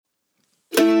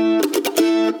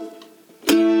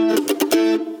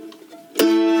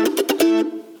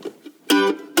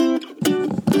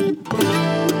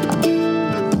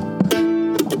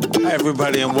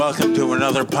everybody, and welcome to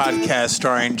another podcast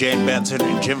starring Jane Benson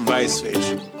and Jim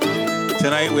Weissfich.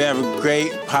 Tonight we have a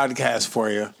great podcast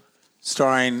for you,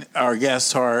 starring our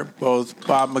guests are both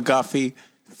Bob McGuffee,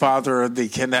 father of the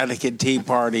Connecticut Tea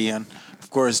Party, and, of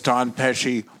course, Don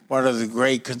Pesci, one of the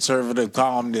great conservative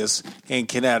columnists in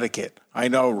Connecticut. I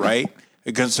know, right?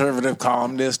 A conservative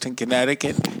columnist in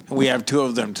Connecticut, and we have two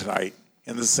of them tonight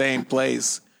in the same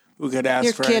place. Who could ask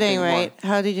You're for kidding, anything right?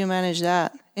 more? How did you manage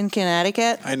that? In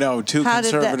Connecticut? I know, two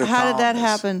conservative How did that columnists.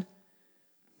 happen?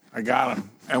 I got them,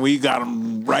 and we got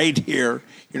them right here.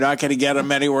 You're not going to get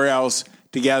them anywhere else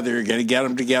together. You're going to get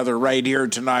them together right here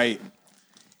tonight.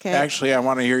 Okay. Actually, I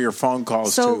want to hear your phone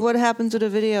calls, So too. what happened to the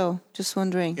video? Just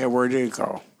wondering. Yeah, where did it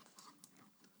go?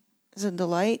 Is it the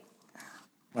light?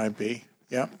 Might be.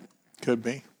 Yep, could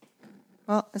be.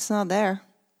 Well, it's not there.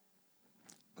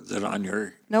 Is it on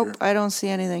your... Nope, I don't see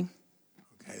anything.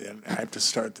 Okay, then I have to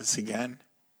start this again.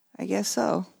 I guess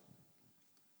so.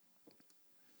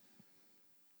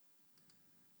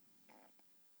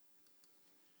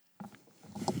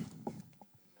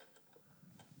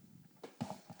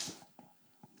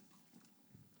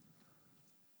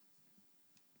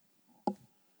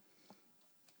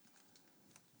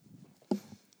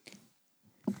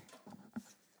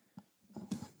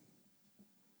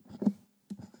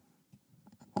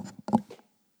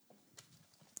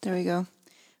 There we go.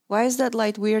 Why is that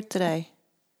light weird today?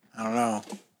 I don't know.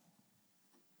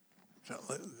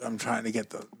 I'm trying to get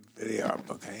the video up,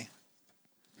 okay?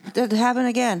 Did it happen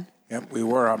again? Yep, we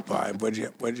were up live. What'd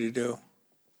you do?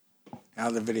 Now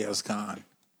the video's gone.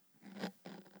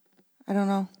 I don't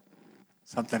know.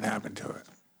 Something happened to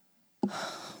it.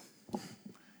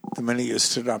 The minute you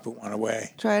stood up, it went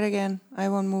away. Try it again. I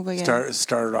won't move again.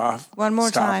 Start it off. One more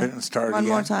Stop time. it and start it One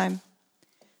again. more time.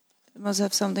 It must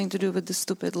have something to do with the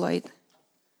stupid light.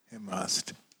 It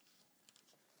must.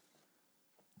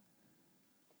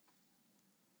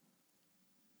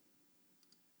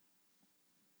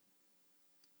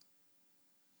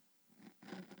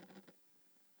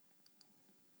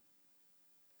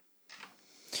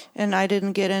 And I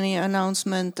didn't get any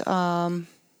announcement. I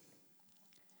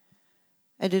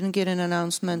didn't get an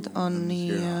announcement on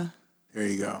the. There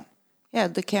you go. Yeah,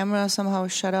 the camera somehow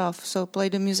shut off. So play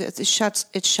the music. It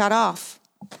shut off.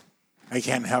 I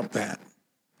can't help that.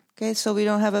 Okay, so we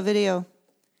don't have a video.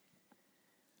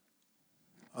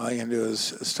 All you can do is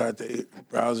start the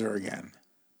browser again.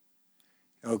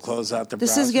 It'll close out the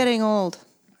This browser. is getting old.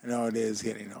 I know it is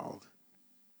getting old.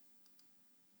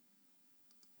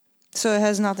 So it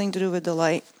has nothing to do with the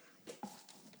light.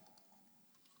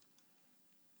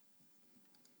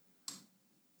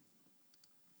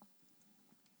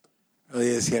 Really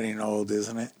is getting old,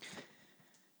 isn't it?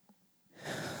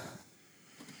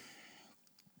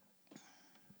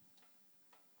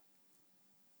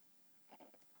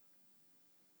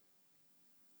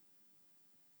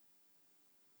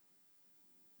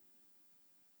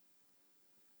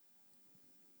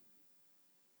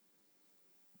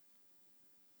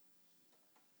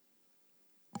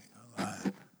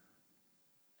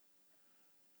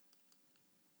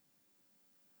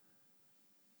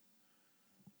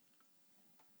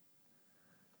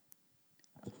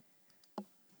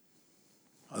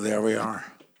 Oh, there we are.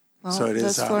 Well, So it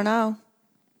is that's for now.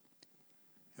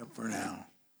 Yep, for now.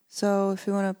 So if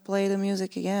you want to play the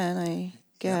music again, I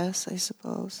guess, I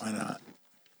suppose. Why not?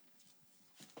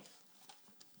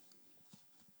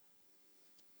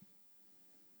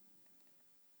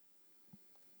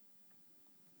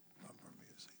 Bumper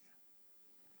music.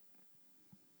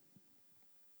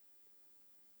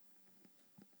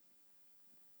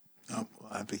 Nope,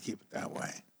 we'll have to keep it that way.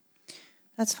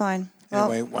 That's fine.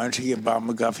 Well, Anyway, why don't you give Bob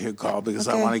McGuffee a call, because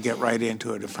I Okay. want to get right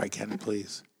into it if I can,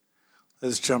 please.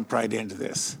 Let's jump right into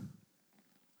this.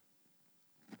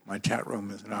 My chat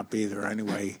room is not be there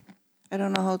anyway. I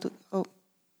don't know how to. Oh,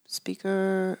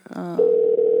 speaker.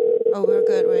 We're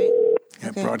good, right? Yeah,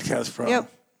 Okay. Broadcast Pro.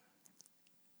 Yep.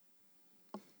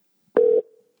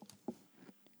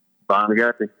 Bob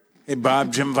McGuffee. Hey,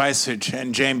 Bob, Jim Weissfich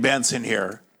and Jane Benson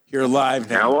here. You're live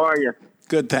now. How are you?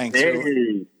 Good, thanks.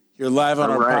 Hey. You're live on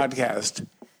All our right. podcast.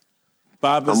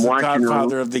 Bob is I'm the watching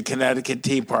godfather of the Connecticut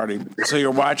Tea Party. So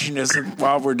you're watching this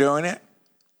while we're doing it?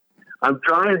 I'm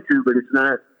trying to, but it's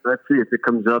not. Let's see if it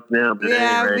comes up now. But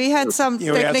Yeah, anyway. we had some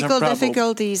Yeah, we had some technical trouble.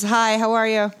 difficulties. Hi, how are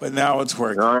you? But now it's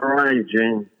working. All right,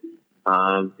 Jane.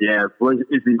 Yeah.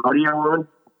 Is the audio on?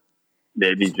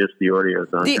 Maybe just the audio's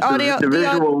on. The audio- The the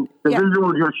au- visual. The yeah.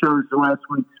 visual just shows the last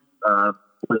week's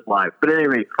was live. But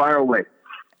anyway, fire away.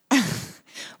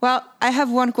 Well, I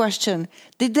have one question.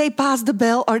 Did they pass the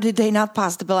bill or did they not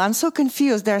pass the bill? I'm so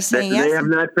confused. They're saying They yes. have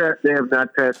not passed. They have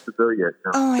not passed the bill yet.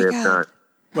 No, Oh, my they God. have not.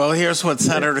 Well, here's what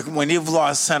when you've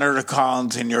lost Senator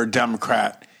Collins and you're a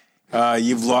Democrat,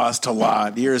 you've lost a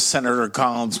lot. Here's Senator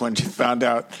Collins when she found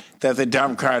out that the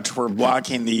Democrats were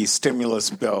blocking the stimulus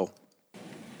bill.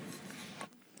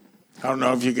 I don't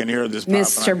know if you can hear this, Bob.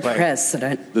 Mr.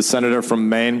 President. The senator from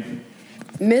Maine.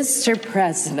 Mr.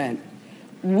 President,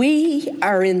 we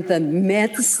are in the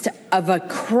midst of a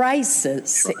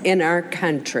crisis in our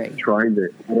country.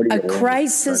 A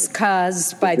crisis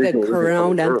caused by the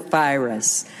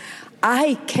coronavirus.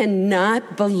 I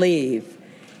cannot believe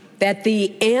that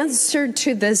the answer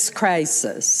to this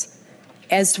crisis,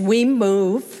 as we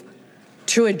move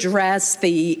to address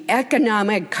the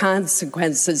economic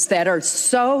consequences that are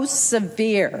so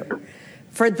severe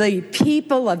for the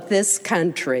people of this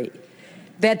country,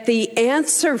 that the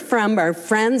answer from our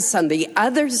friends on the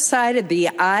other side of the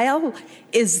aisle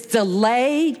is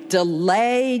delay,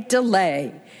 delay,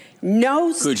 delay.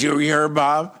 No. Could you hear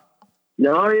Bob?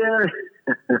 No, yeah.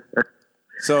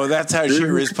 So that's how she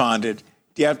responded.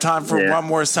 Do you have time for one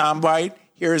more soundbite?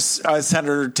 Here's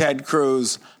Senator Ted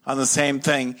Cruz on the same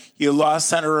thing. You lost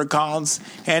Senator Collins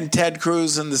and Ted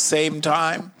Cruz in the same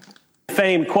time.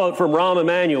 Famed quote from Rahm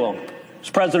Emanuel,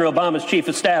 President Obama's chief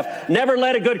of staff: never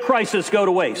let a good crisis go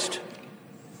to waste.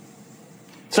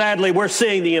 Sadly, we're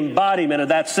seeing the embodiment of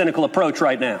that cynical approach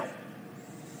right now.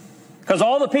 Because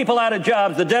all the people out of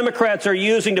jobs the Democrats are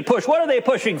using to push, what are they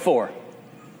pushing for?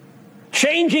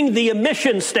 Changing the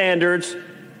emission standards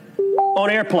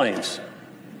on airplanes.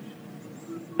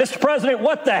 Mr. President,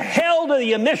 what the hell do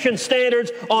the emission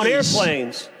standards on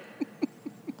airplanes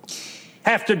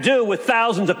have to do with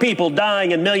thousands of people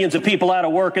dying and millions of people out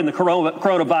of work in the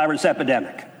coronavirus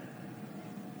epidemic?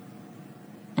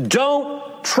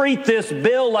 Don't treat this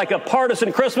bill like a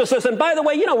partisan Christmas list. And by the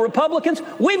way, you know, Republicans,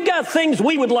 we've got things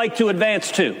we would like to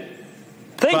advance too.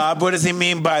 Bob, what does he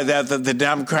mean by that the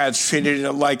Democrats treated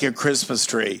it like a Christmas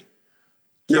tree?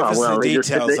 Give us the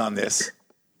details on this.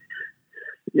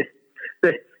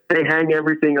 They hang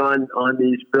everything on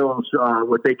these bills.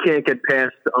 What they can't get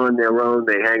passed on their own,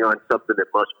 they hang on something that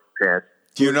must be passed.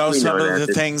 Do you know some of the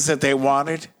things that they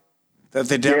wanted, that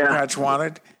the Democrats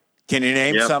wanted? Can you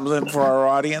name some of them for our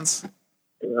audience?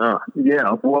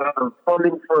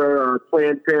 Funding for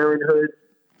Planned Parenthood.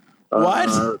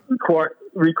 What?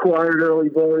 Required early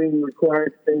voting,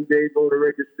 required same-day voter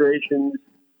registrations,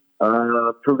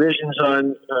 provisions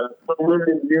on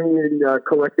limited union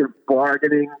collective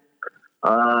bargaining,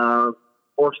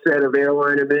 offset of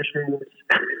airline emissions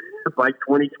by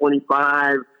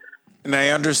 2025. And I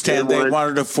understand they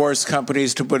wanted to force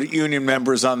companies to put union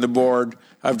members on the board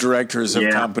of directors of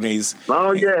companies.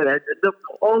 Oh yeah,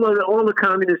 all the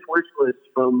communist wish lists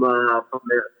from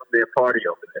their party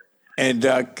over there. And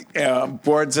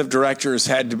boards of directors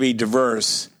had to be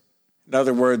diverse. In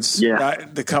other words,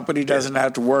 the company doesn't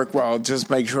have to work well; just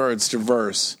make sure it's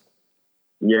diverse.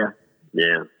 Yeah,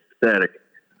 static.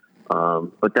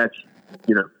 But that's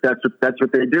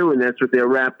what they do, and that's what they're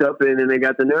wrapped up in, and they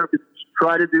got the nerve to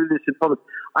try to do this in public.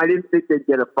 I didn't think they'd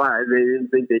get a fight. They didn't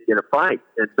think they'd get a fight,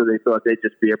 and so they thought they'd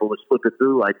just be able to slip it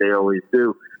through like they always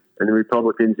do. And the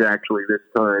Republicans actually this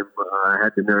time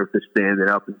had the nerve to stand it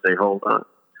up and say, "Hold on."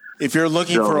 If you're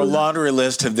looking for a laundry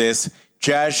list of this,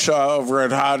 Jazz Shaw over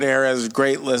at Hot Air has a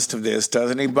great list of this,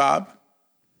 doesn't he, Bob?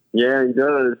 Yeah, he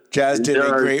does. Jazz did a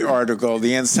great article,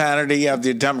 The Insanity of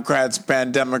the Democrats'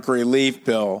 Pandemic Relief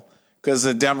Bill, because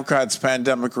the Democrats'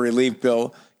 Pandemic Relief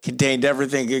Bill contained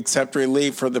everything except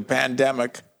relief for the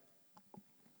pandemic.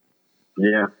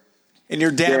 Yeah. And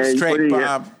you're damn straight,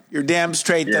 Bob. You're damn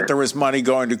straight that there was money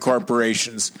going to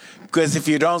corporations. Because if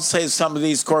you don't say some of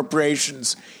these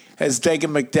corporations, as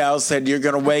Dagan McDowell said, you're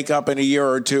going to wake up in a year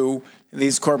or two and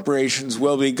these corporations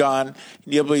will be gone.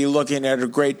 And you'll be looking at a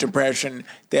Great Depression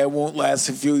that won't last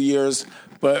a few years,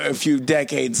 but a few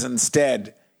decades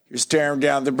instead. You're staring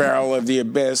down the barrel of the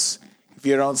abyss if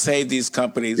you don't save these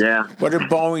companies. Yeah. What did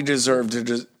Boeing deserve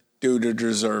to do to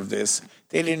deserve this?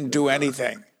 They didn't do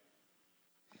anything.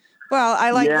 Well,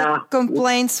 I like the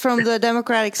complaints from the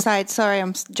Democratic side. Sorry,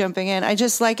 I'm jumping in. I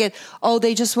just like it. Oh,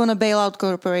 they just want to bail out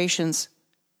corporations.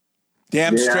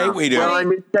 Damn straight we do. Well, I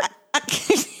mean,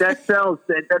 that sells.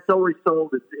 That's always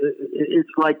sold. It's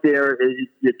like your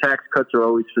tax cuts are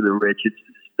always for the rich.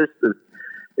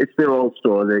 It's their old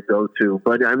store they go to.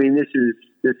 But I mean, this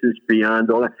is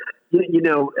beyond all that. You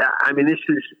know, I mean, this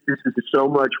is so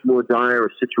much more dire a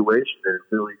situation than it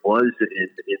really was in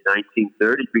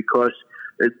 1930 because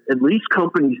at least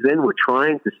companies then were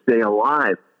trying to stay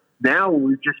alive. Now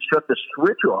we've just shut the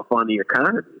switch off on the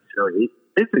economy. So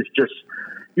this is just,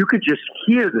 you could just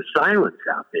hear the silence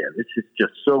out there. This is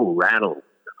just so rattled.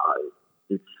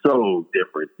 It's so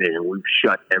different, man. We've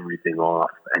shut everything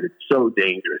off, and it's so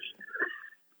dangerous.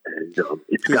 And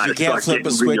it's got to you can't flip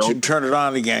a switch and turn it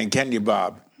on again, can you,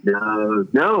 Bob? No.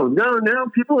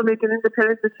 People are making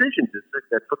independent decisions.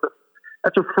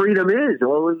 That's what freedom is.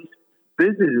 All these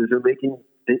businesses are making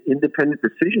independent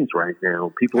decisions right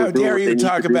now. People How are doing dare what you they need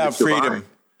talk to do about to survive.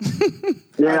 freedom?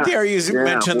 How dare you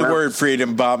mention the word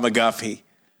freedom, Bob McGuffee?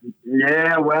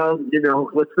 Yeah, well,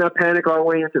 let's not panic our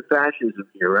way into fascism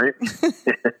here, right?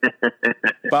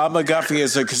 Bob McGuffee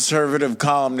is a conservative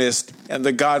columnist and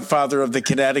the godfather of the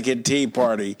Connecticut Tea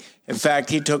Party. In fact,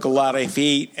 he took a lot of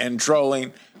heat and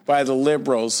trolling by the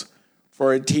liberals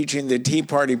for teaching the Tea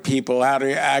Party people how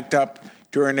to act up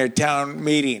during a town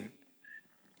meeting.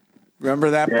 Remember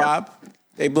that, Bob?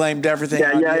 They blamed everything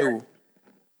on you.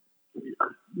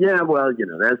 Yeah, well,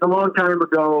 that's a long time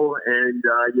ago, and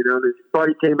the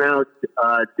party came out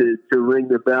to ring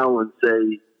the bell and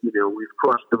say, we've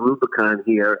crossed the Rubicon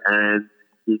here, and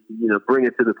bring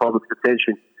it to the public's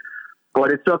attention.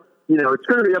 But it's up, it's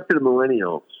going to be up to the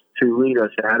millennials to lead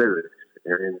us out of this.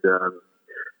 And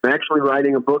I'm actually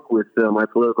writing a book with my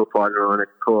political partner on it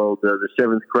called "The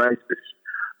Seventh Crisis: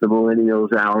 The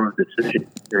Millennials' Hour of Decision,"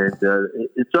 and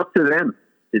it's up to them.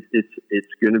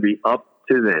 It's going to be up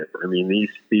to them. I mean,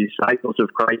 these cycles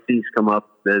of crises come up.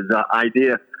 The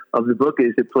idea of the book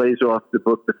is it plays off the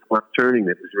book The Clock Turning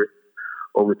that was written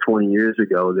over 20 years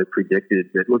ago that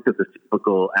looked at the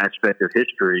cyclical aspect of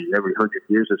history. Every 100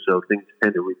 years or so, things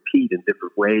tend to repeat in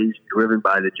different ways, driven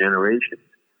by the generation.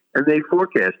 And they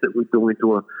forecast that we'd go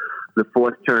into the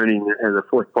fourth turning and the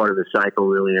fourth part of the cycle,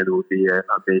 really, and it would be a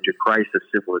major crisis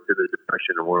similar to the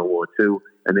Depression of World War II.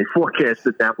 And they forecast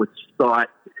that would start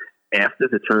after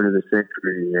the turn of the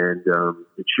century, and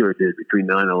it sure did, between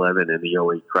 9/11 and the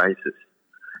 2008 crisis.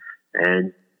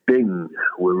 And bing,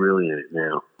 we're really in it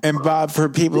now. And Bob, for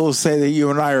people who say that you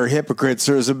and I are hypocrites,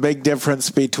 there's a big difference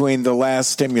between the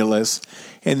last stimulus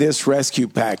and this rescue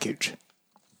package.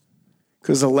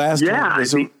 Because the last one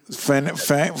was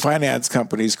finance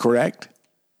companies, correct?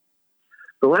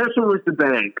 The last one was the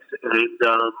banks, and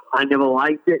I never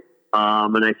liked it.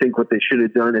 And I think what they should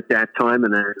have done at that time,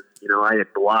 and I had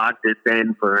blogged it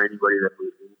then for anybody that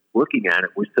was looking at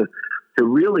it, was to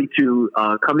really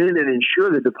come in and ensure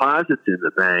the deposits in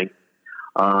the bank,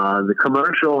 the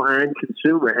commercial and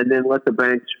consumer, and then let the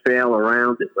banks fail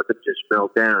around it, let them just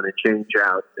melt down and change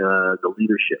out the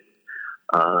leadership.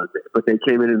 But they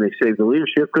came in and they saved the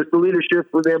leadership because the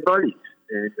leadership were their buddies.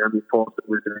 And I mean, Paulson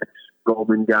was an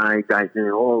ex-Goldman guy,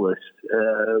 all this.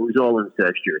 It was all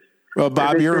incestuous. Well,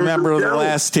 Bob, you remember the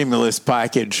last stimulus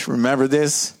package. Remember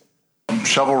this?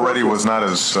 Shovel-ready was not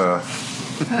as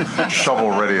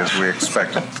shovel-ready as we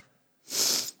expected.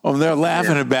 Oh, they're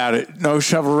laughing about it. No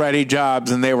shovel-ready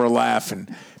jobs, and they were laughing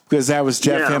because that was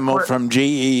Jeff Immelt from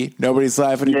GE. Nobody's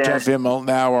laughing at Jeff Immelt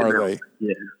now, are they?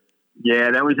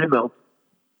 Yeah, that was Immelt.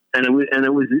 And it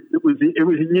was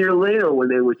a year later when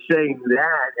they were saying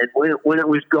that, and when it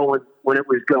was going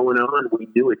on, we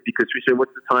knew it because we said,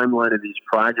 "What's the timeline of these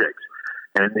projects?"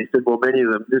 And they said, "Well, many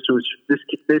of them. This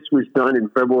was done in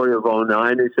February of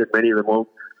 2009." They said many of them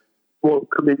won't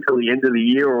come in until the end of the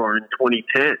year or in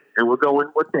 2010. And we're going,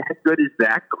 "What the heck good is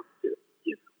that going to do?"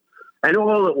 And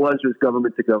all it was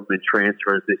government-to-government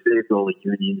transfers. They saved all the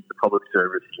unions, the public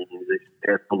service unions. They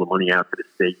passed all the money out to the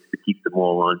states to keep them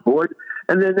all on board.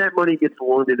 And then that money gets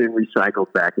laundered and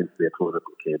recycled back into their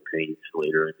political campaigns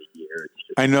later in the year.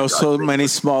 I know so many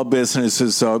small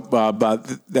businesses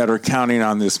that are counting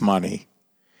on this money.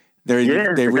 They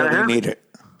really need it.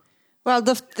 Well,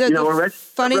 the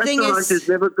funny thing is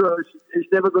never going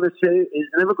to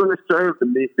serve the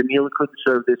meal it couldn't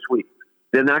serve this week.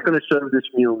 They're not going to serve this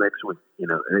meal next week,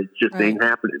 and it just ain't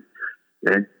happening.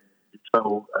 And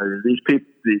so these people,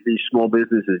 these small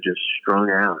businesses, are just strung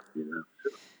out,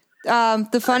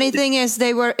 The funny thing is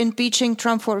they were impeaching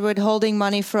Trump for withholding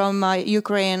money from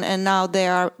Ukraine, and now they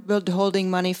are withholding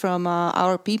money from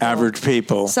our people. Average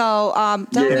people. So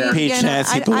impeach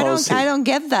Nancy Pelosi. I don't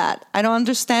get that. I don't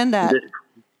understand that.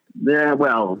 Yeah,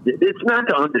 well, it's not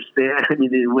to understand. I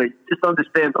mean, just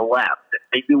understand the left.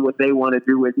 They do what they want to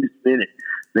do in this minute.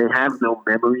 They have no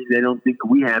memory. They don't think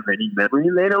we have any memory,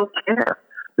 and they don't care.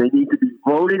 They need to be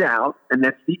voted out, and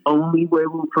that's the only way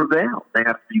we'll prevail. They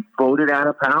have to be voted out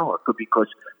of power because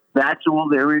that's all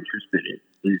they're interested in,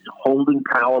 is holding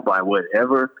power by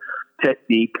whatever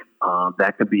technique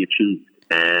that can be achieved.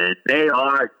 And they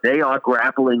are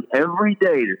grappling every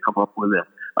day to come up with a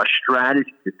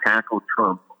strategy to tackle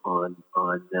Trump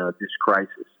this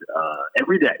crisis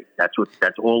every day. That's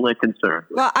all they're concerned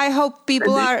with. Well, I hope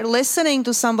people are listening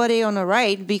to somebody on the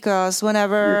right, because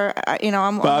whenever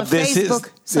I'm Bob, on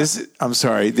Facebook. I'm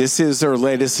sorry. This is their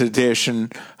latest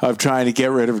edition of trying to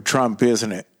get rid of Trump,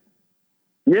 isn't it?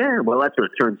 Yeah, well, that's what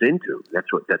it turns into.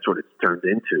 That's what it's turned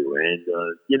into. And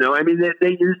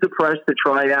they use the press to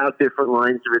try out different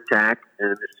lines of attack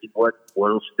and to see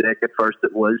what'll stick. At first,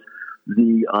 it was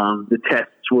the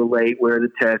tests were late. Where are the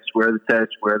tests? Where are the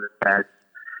tests? Where are the tests?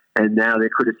 And now they're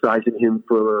criticizing him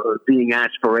for being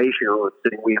aspirational and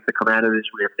saying we have to come out of this.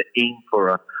 We have to aim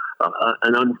for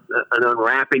an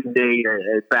unwrapping date,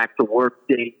 a back to work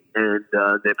date, and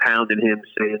they're pounding him,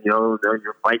 saying, no,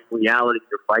 you're fighting reality.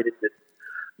 You're fighting this.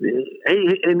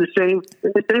 In the same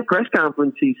press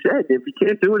conference, he said, if you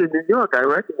can't do it in New York, I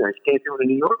recognize you can't do it in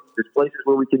New York. There's places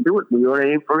where we can do it. We ought to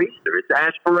aim for Easter. It's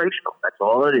aspirational. That's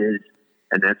all it is.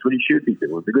 And that's what he should be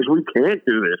doing, because we can't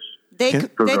do this. They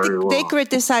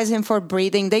criticize him for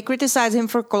breathing. They criticize him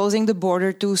for closing the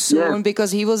border too soon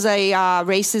because he was a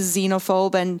racist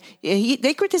xenophobe, and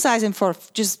they criticize him for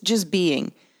just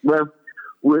being. Well,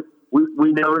 we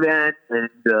know that, and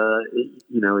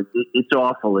it's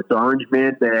awful. It's Orange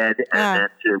Man bad, and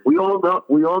that's it. We all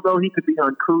know he could be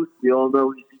uncouth. We all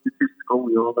know he's egotistical.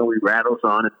 We all know he rattles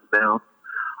on at the mouth.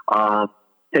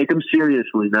 Take him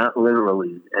seriously, not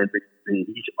literally. And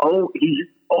he's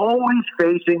always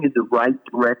facing in the right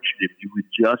direction. If you would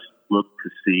just look to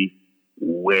see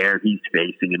where he's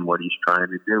facing and what he's trying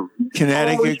to do.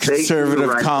 Connecticut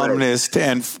conservative columnist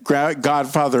and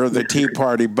godfather of the Tea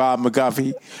Party, Bob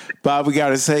McGuffee. Bob, we got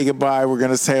to say goodbye. We're going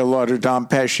to say hello to Don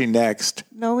Pesci next.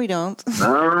 No, we don't.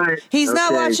 All right. He's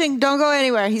not watching. Don't go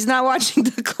anywhere. He's not watching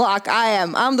the clock. I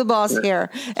am. I'm the boss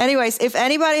here. Anyways, if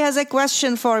anybody has a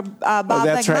question for Bob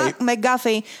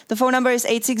McGuffee, the phone number is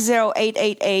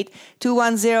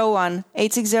 860-888-2101.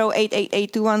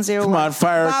 860-888-2101. Come on,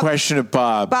 fire a question at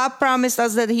Bob. Bob promised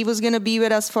us that he was going to be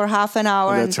with us for half an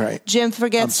hour. That's right. Jim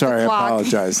forgets the clock. I'm sorry. I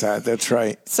apologize. That's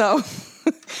right. So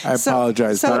I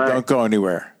apologize. Bob, don't go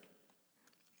anywhere.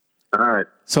 All right.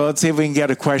 So let's see if we can get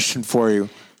a question for you.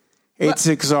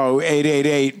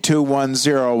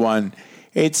 860-888-2101.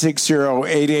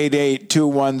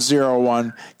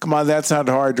 860-888-2101. Come on, that's not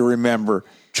hard to remember.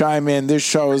 Chime in. This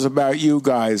show is about you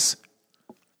guys.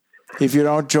 If you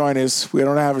don't join us, we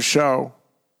don't have a show.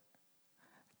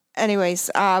 Anyways,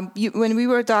 when we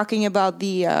were talking about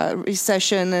the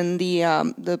recession and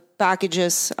the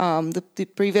packages, the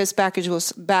previous package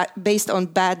was based on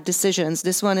bad decisions.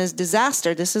 This one is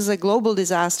disaster. This is a global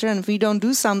disaster, and if we don't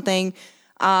do something,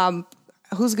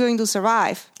 who's going to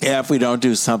survive? Yeah, if we don't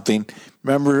do something.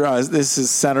 Remember, this is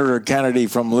Senator Kennedy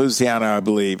from Louisiana, I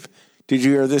believe. Did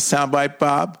you hear this soundbite,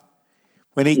 Bob?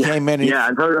 When he came in... Yeah,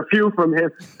 I've heard a few from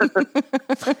him.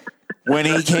 When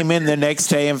he came in the next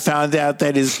day and found out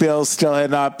that his bill still had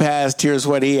not passed, here's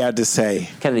what he had to say.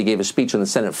 Kennedy gave a speech on the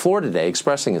Senate floor today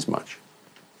expressing as much.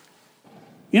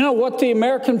 You know what the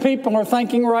American people are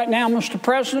thinking right now, Mr.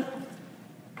 President?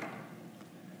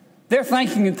 They're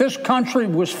thinking that this country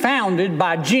was founded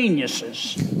by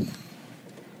geniuses,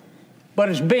 but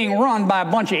it's being run by a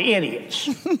bunch of idiots.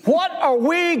 What are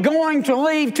we going to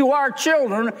leave to our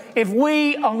children if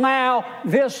we allow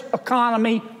this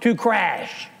economy to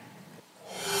crash?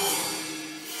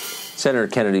 Senator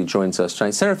Kennedy joins us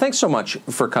tonight. Senator, thanks so much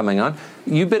for coming on.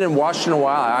 You've been in Washington a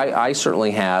while. I certainly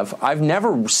have. I've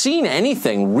never seen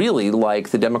anything really like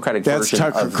the Democratic version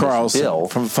of this Carlson bill.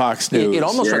 From Fox News. It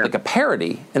almost looked like a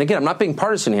parody. And again, I'm not being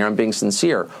partisan here. I'm being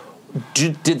sincere.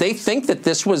 Did they think that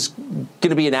this was going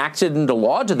to be enacted into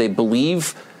law? Do they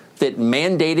believe that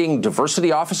mandating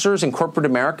diversity officers in corporate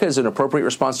America is an appropriate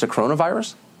response to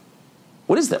coronavirus?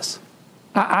 What is this?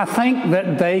 I think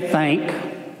that they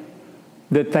think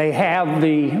that they have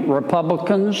the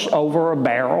Republicans over a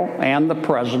barrel and the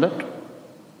president.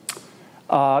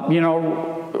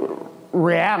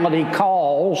 Reality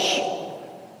calls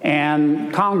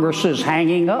and Congress is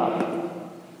hanging up.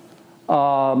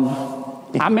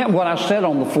 I meant what I said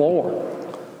on the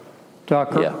floor,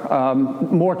 Tucker. Yeah.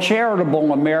 More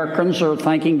charitable Americans are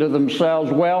thinking to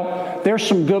themselves, well, there's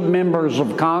some good members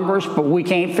of Congress, but we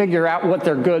can't figure out what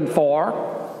they're good for.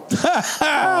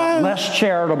 Less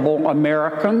charitable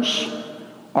Americans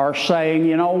are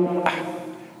saying,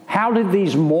 how did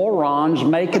these morons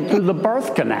make it through the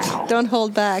birth canal? Don't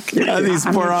hold back. How these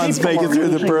morons make it through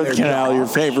the birth canal, your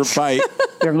favorite fight.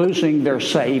 They're losing their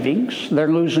savings.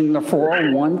 They're losing their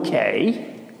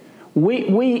 401k.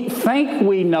 We think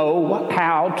we know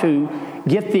how to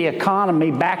get the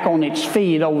economy back on its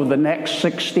feet over the next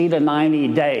 60 to 90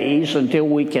 days until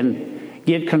we can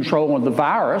get control of the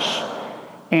virus.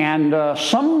 And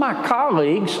some of my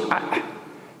colleagues,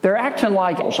 they're acting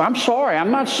like, I'm sorry,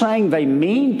 I'm not saying they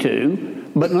mean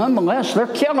to, but nonetheless, they're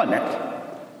killing it.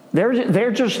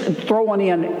 They're just throwing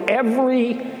in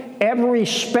every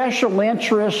special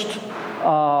interest,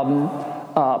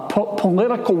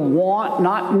 political want,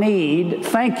 not need,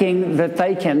 thinking that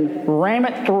they can ram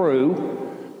it through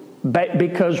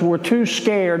because we're too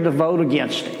scared to vote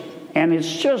against it. And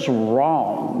it's just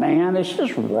wrong, man. It's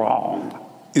just wrong.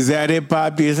 Is that it,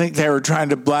 Bob? Do you think they were trying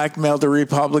to blackmail the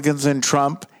Republicans and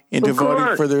Trump into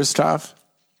voting for their stuff?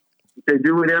 They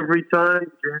do it every time,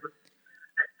 Jim.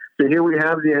 So here we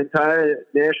have the entire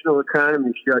national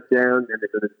economy shut down, and they're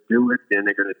going to do it, and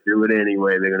they're going to do it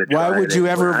anyway. They're going to. Why would you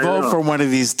ever vote for one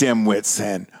of these dimwits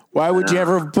then? Why would you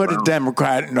ever put a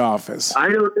Democrat in office? I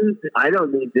don't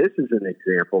need this as an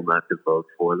example not to vote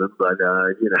for them, but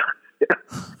you know.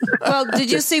 Well,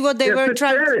 did you see what they were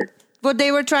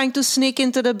trying to sneak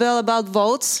into the bill about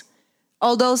votes?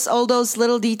 All those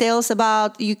little details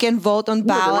about you can vote on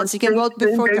ballots, you can vote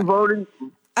before.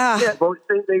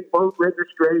 They vote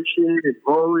registration and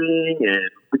voting and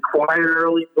required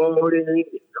early voting.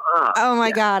 Oh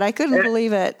my God, I couldn't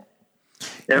believe it.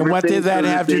 And what did that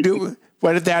have to do?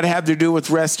 What did that have to do with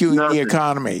rescuing the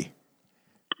economy?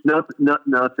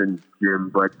 Nothing, Jim.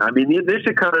 But I mean, this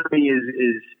economy is.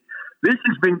 This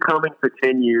has been coming for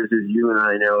 10 years, as you and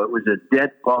I know. It was a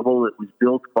debt bubble. It was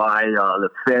built by the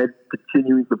Fed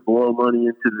continuing to blow money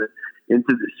into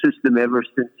the system ever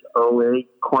since 2008.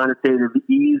 Quantitative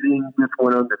easing just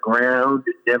went underground.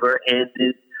 It never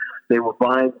ended. They were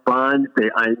buying bonds.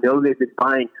 I know they've been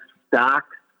buying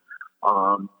stocks.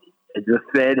 The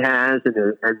Fed has, and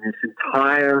this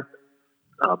entire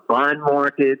bond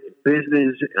market,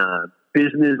 business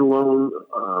loan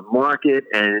market,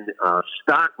 and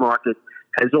stock market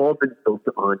has all been built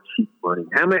on cheap money.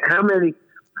 How many?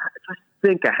 Just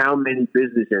think of how many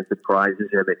business enterprises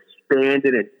have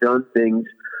expanded and done things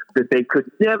that they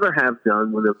could never have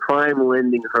done with a prime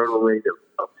lending hurdle rate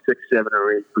of 6, 7,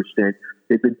 or 8%.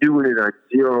 They've been doing it at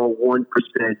 0, 1%,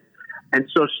 and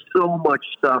so much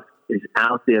stuff is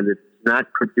out there that's not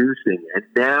producing, and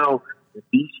now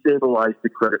destabilize the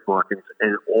credit markets,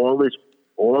 and all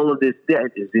of this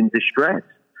debt is in distress.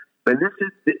 And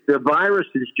the virus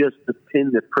is just the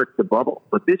pin that pricked the bubble.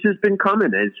 But this has been coming,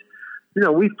 as you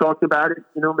know. We've talked about it,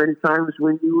 many times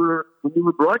when you were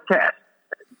broadcast.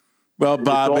 Well,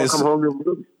 Bob,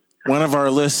 one of our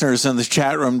listeners in the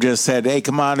chat room just said, "Hey,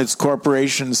 come on, it's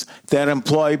corporations that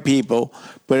employ people,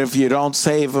 but if you don't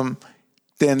save them,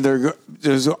 then there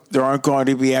aren't going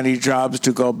to be any jobs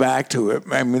to go back to it."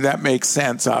 I mean, that makes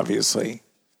sense, obviously.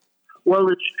 Well,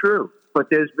 it's true. But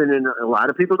there's been a lot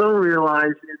of people don't realize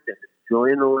it, that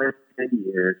during the last 10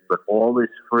 years, but all this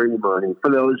free money, for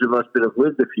those of us that have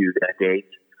lived a few decades,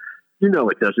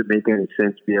 it doesn't make any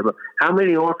sense to be able. How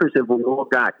many offers have we all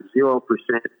got? 0%.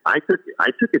 I took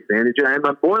advantage. I had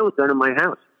my boiler done in my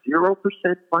house. 0%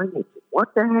 financing.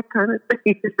 What the heck kind of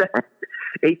thing is that?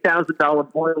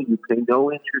 $8,000 boiler, you pay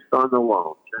no interest on the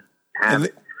loan. Just have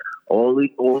it. All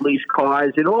these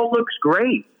cars, it all looks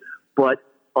great, but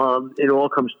it all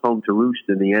comes home to roost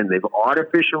in the end. They've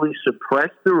artificially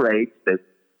suppressed the rates.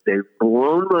 They've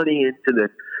blown money into the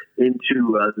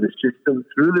system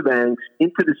through the banks,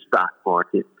 into the stock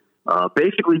market.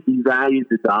 Basically devalued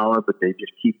the dollar, but they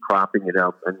just keep propping it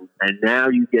up. And now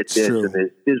you get this, and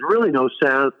there's really no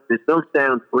sound. There's no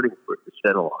sound footing for it to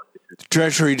settle on. The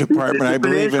Treasury Department, I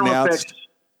believe, announced.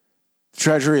 The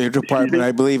Treasury Department,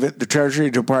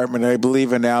 I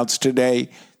believe, announced today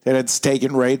that it's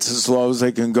taken rates as low as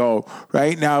they can go.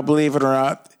 Right now, believe it or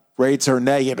not, rates are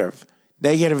negative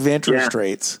interest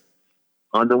rates.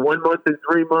 On the 1 month and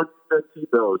 3 month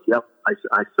T-bills. Yep,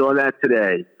 I saw that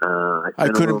today. I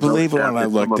couldn't believe it when I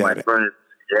looked at it. Friends.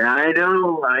 Yeah, I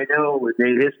know. It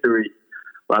made history.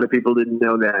 A lot of people didn't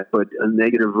know that, but a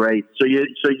negative rate. So you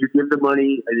give the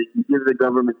money, you give the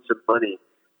government some money,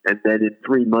 and then in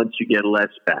 3 months you get less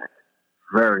back.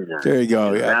 Very nice. There you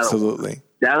go. Yeah, absolutely.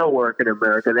 That'll work in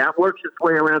America. That works its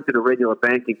way around to the regular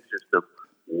banking system.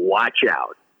 Watch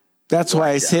out. That's why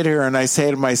I sit here and I say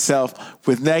to myself,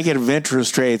 with negative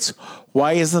interest rates,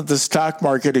 why isn't the stock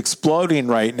market exploding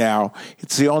right now?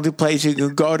 It's the only place you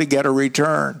can go to get a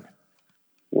return.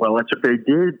 Well, that's what they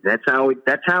did. That's how it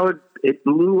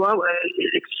blew up.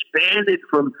 It expanded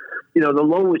from, the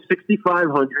low was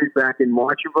 6,500 back in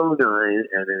March of 2009,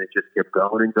 and then it just kept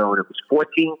going and going. It was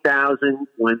 14,000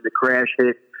 when the crash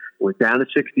hit. Went down to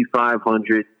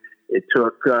 6,500. It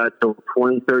took till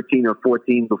 2013 or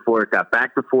 14 before it got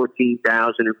back to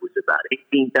 14,000. It was about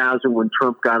 18,000 when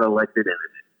Trump got elected, and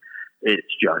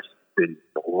it's just been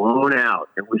blown out.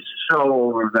 It was so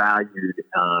overvalued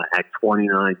at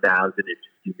 $29,000 in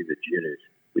It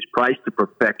was priced to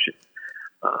perfection.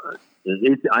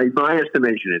 My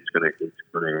estimation, it's going to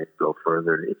go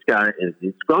further. It's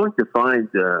going to find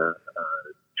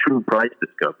true price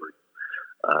discovery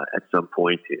at some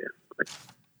point here. But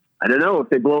I don't know if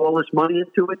they blow all this money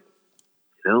into it.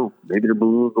 Maybe the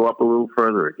balloon will go up a little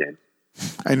further again.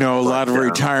 I know a lot of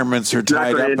retirements are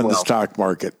tied up in the stock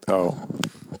market, though.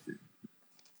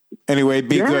 Anyway,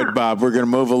 be good, Bob. We're going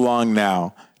to move along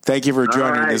now. Thank you for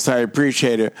joining us. I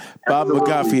appreciate it. Bob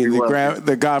McGuffee,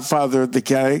 the godfather of the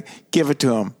county, give it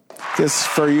to him. This is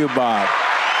for you, Bob.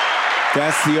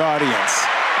 That's the audience.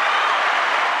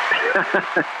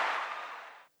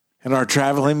 And our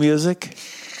traveling music?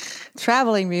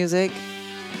 Traveling music.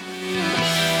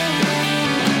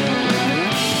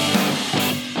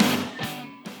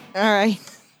 All right.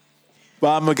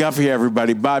 Bob McGuffee,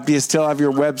 everybody. Bob, do you still have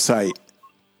your website?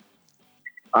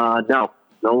 No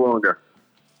longer.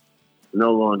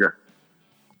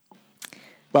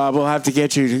 Bob, we'll have to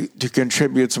get you to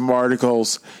contribute some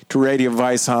articles to Radio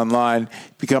Vice Online,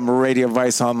 become a Radio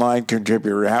Vice Online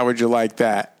contributor. How would you like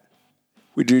that?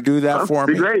 Would you do that for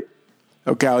me? Great.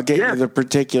 Okay, I'll get you the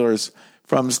particulars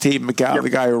from Steve McCall, the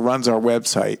guy who runs our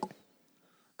website.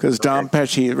 Because Don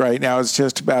Pesci right now is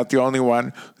just about the only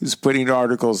one who's putting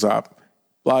articles up,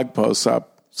 blog posts up.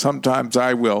 Sometimes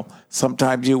I will.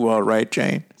 Sometimes you will, right,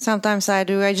 Jane? Sometimes I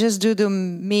do. I just do the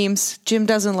memes. Jim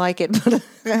doesn't like it, but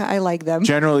I like them.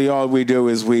 Generally, all we do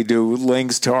is we do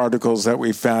links to articles that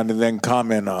we found and then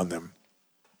comment on them.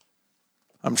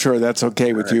 I'm sure that's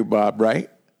okay with you, Bob, right?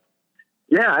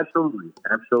 Yeah, absolutely.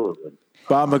 Absolutely.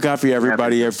 Bob McGuffee,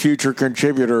 everybody, a future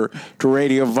contributor to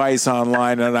Radio Vice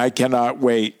Online, and I cannot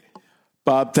wait.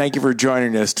 Bob, thank you for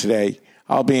joining us today.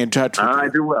 I'll be in touch with you. I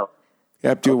do well.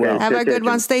 Yep, do well. Have a good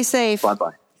one. Stay safe.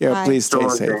 Bye-bye. Yeah, Bye. please stay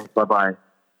safe. Bye-bye.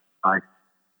 Bye.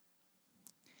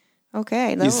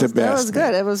 Okay, He's the best, that was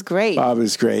good. man. It was great. Bob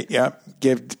is great. Yep.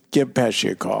 Give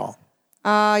Pesci a call.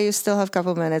 You still have a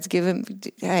couple minutes. Give him.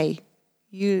 Hey,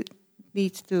 you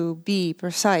need to be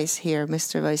precise here,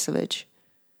 Mr. Vicevich.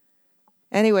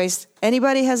 Anyways,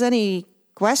 anybody has any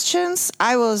questions?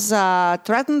 I was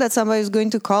threatened that somebody was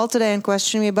going to call today and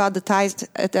question me about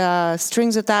the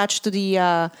strings attached to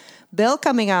the bill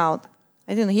coming out.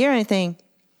 I didn't hear anything.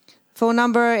 Phone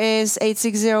number is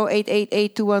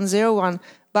 860-888-2101.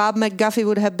 Bob McGuffee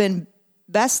would have been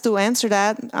best to answer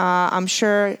that. I'm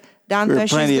sure Don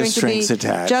Pesci is going to be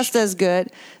attached. Just as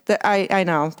good. I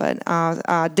know, but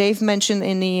Dave mentioned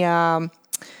in the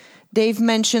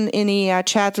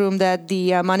chat room that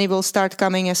the money will start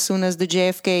coming as soon as the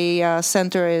JFK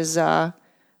Center is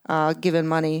given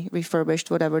money,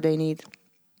 refurbished, whatever they need.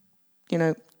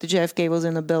 The JFK was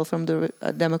in a bill from the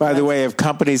Democrats. By the way, if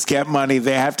companies get money,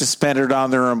 they have to spend it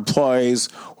on their employees,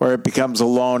 or it becomes a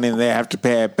loan and they have to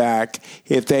pay it back.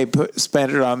 If they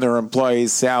spend it on their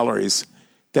employees' salaries,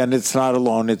 then it's not a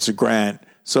loan, it's a grant.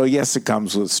 So, yes, it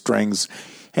comes with strings.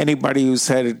 Anybody who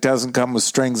said it doesn't come with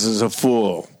strings is a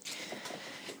fool.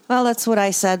 Well, that's what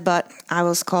I said, but I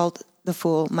was called the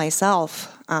fool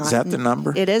myself. Is that the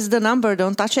number? It is the number.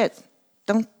 Don't touch it.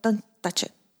 Don't touch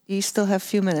it. You still have a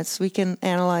few minutes. We can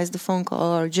analyze the phone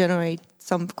call or generate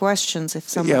some questions if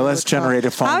someone. Yeah, let's generate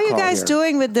a phone call. How are you guys here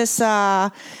doing with this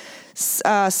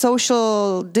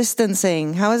social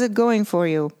distancing? How is it going for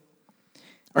you?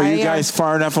 Are you guys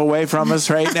far enough away from us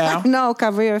right now? No,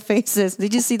 cover your faces.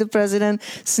 Did you see the president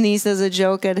sneeze as a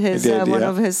joke at his one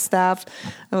of his staff?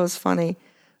 That was funny.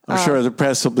 I'm sure the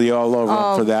press will be all over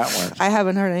him for that one. I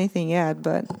haven't heard anything yet,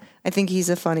 but I think he's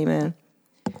a funny man.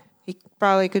 He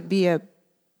probably could be a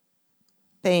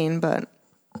pain, but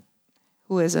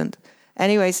who isn't?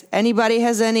 Anyways, anybody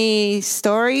has any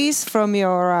stories from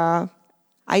your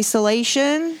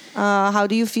isolation? How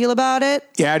do you feel about it?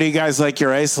 Yeah, how do you guys like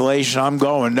your isolation? I'm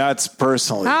going nuts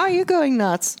personally. How are you going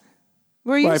nuts?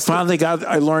 I finally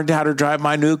I learned how to drive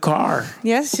my new car.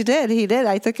 Yes, you did. He did.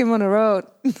 I took him on the road.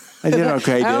 I did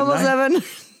okay, didn't I? Almost have a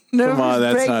nervous Come on,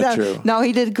 that's breakdown. not true. No,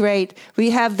 he did great. We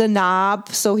have the knob,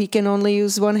 so he can only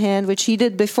use one hand, which he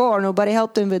did before. Nobody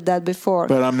helped him with that before.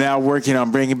 But I'm now working on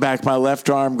bringing back my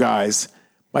left arm, guys.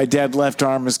 My dead left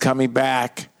arm is coming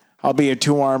back. I'll be a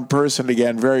two-armed person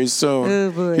again very soon.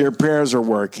 Oh, boy. Your prayers are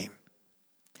working.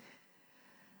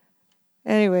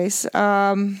 Anyways,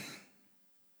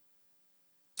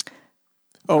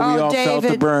 we all felt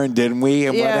the burn, didn't we?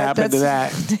 And what happened to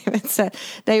that?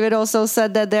 David also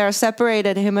said that they are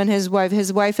separated, him and his wife.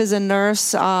 His wife is a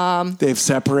nurse. They've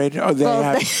separated? Oh,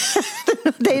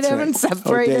 they haven't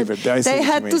separated. Oh, David. They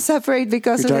had to separate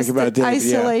because of his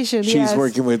isolation. Yeah. She's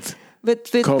working with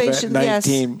with patients,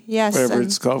 COVID-19, yes, whatever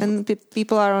it's called. And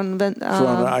people are on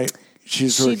Corona.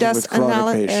 She's working with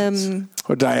Corona patients.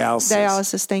 Or dialysis.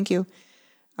 Dialysis, thank you.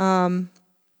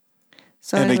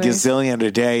 So and anyway. a gazillion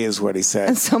a day is what he said.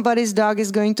 And somebody's dog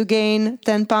is going to gain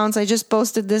 10 pounds. I just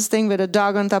posted this thing with a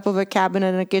dog on top of a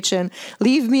cabinet in a kitchen.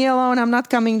 Leave me alone. I'm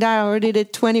not coming down. I already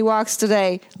did 20 walks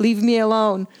today. Leave me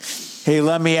alone. Hey,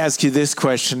 let me ask you this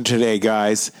question today,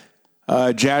 guys.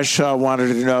 Jazz Shaw wanted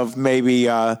to know if maybe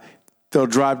they'll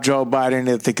drop Joe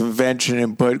Biden at the convention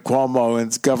and put Governor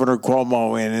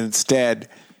Cuomo in instead,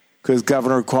 because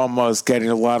Governor Cuomo is getting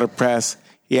a lot of press.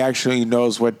 He actually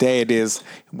knows what day it is,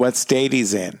 what state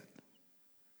he's in.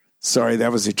 Sorry,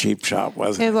 that was a cheap shot,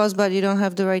 wasn't it? It was, but you don't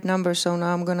have the right number, so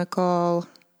now I'm going to call.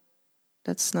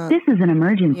 That's not. This is an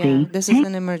emergency. Yeah, this is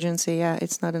an emergency. Yeah,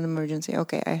 it's not an emergency.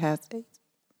 Okay, I have it.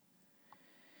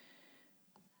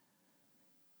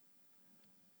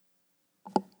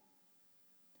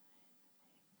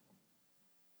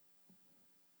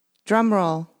 Drum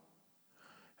roll.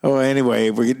 Oh,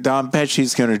 anyway, Don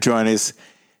Pesci's going to join us.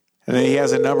 And he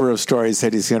has a number of stories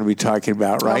that he's going to be talking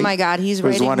about, right? Oh, my God. He's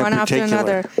writing one after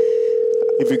another.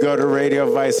 If you go to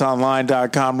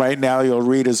RadioViceOnline.com right now, you'll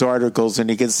read his articles and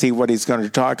you can see what he's going to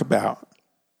talk about.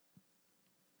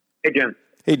 Hey, Jim.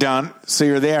 Hey, Don. So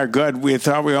you're there. Good. We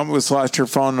thought we almost lost your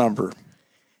phone number.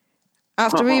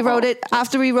 After we wrote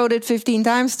it 15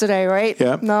 times today, right?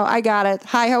 Yeah. No, I got it.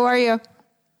 Hi, how are you?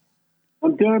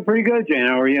 I'm doing pretty good, Jane.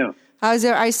 How are you? How's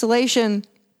your isolation?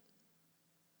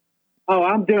 Oh,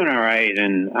 I'm doing all right,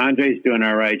 and Andre's doing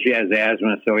all right. She has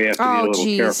asthma, so we have to be a little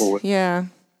careful with. Yeah.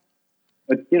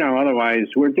 But otherwise,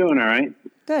 we're doing all right.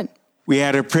 Good. We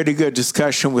had a pretty good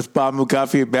discussion with Bob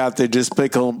McGuffee about the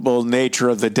despicable nature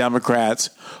of the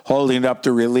Democrats holding up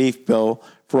the relief bill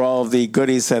for all of the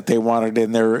goodies that they wanted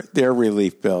in their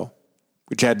relief bill,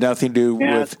 which had nothing to do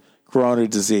with corona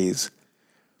disease.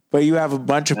 But you have a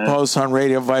bunch of posts on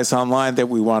Radio Vice Online that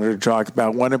we wanted to talk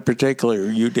about. One in particular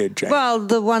you did, Jane. Well,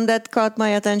 the one that caught my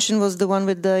attention was the one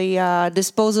with the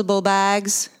disposable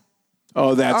bags.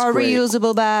 Oh, that's or great.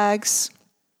 Reusable bags.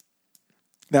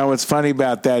 Now, what's funny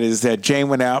about that is that Jane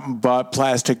went out and bought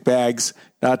plastic bags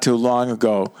not too long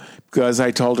ago because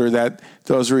I told her that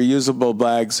those reusable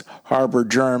bags harbor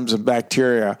germs and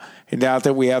bacteria. And now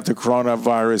that we have the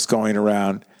coronavirus going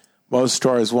around, most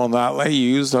stores will not let you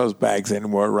use those bags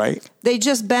anymore, right? They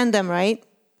just ban them, right?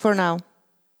 For now.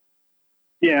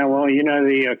 Yeah, well,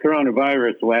 the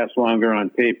coronavirus lasts longer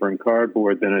on paper and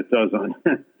cardboard than it does on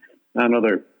on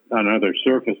other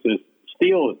surfaces.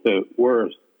 Steel is the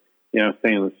worst,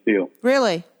 stainless steel.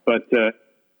 Really? But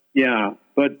people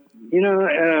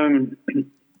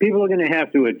are going to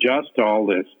have to adjust to all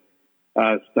this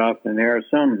stuff, and there are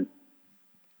some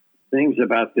things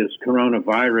about this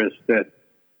coronavirus that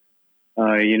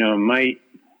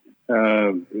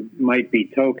might be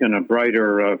token a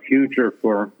brighter future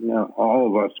for all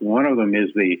of us. One of them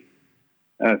is the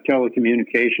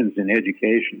telecommunications and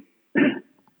education.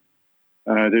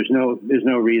 There's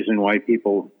no reason why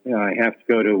people have to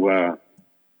go to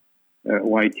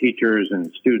why teachers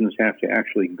and students have to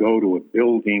actually go to a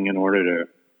building in order to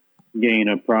gain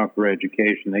a proper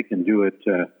education. They can do it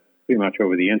pretty much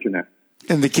over the internet.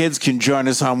 And the kids can join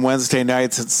us on Wednesday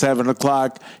nights at 7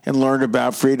 o'clock and learn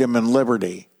about freedom and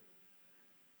liberty.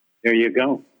 There you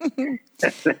go.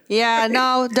 Yeah,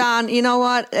 no, Don, you know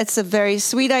what? It's a very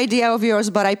sweet idea of yours,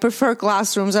 but I prefer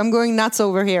classrooms. I'm going nuts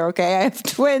over here, okay? I have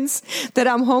twins that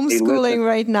I'm homeschooling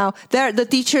right now. They're the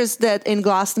teachers that in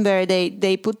Glastonbury,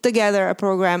 they put together a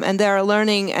program, and they're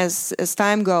learning as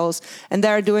time goes, and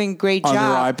they're doing a great job.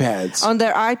 On their iPads. On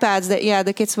their iPads.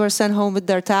 The kids were sent home with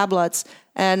their tablets.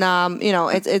 And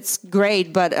it's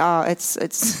great, but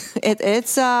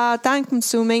it's time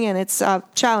consuming and it's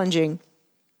challenging.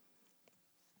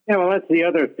 Yeah, well, that's the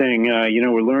other thing.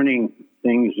 We're learning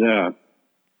things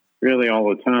really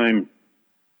all the time.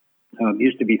 It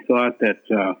used to be thought that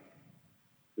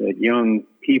young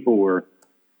people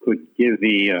could give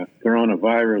the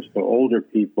coronavirus to older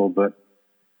people, but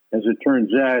as it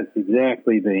turns out, it's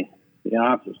exactly the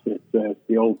opposite. It's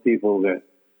the old people that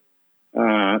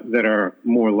are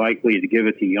more likely to give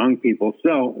it to young people.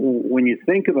 So when you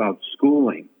think about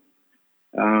schooling,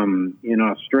 in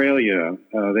Australia,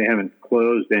 they haven't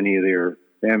closed any of their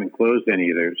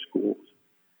schools.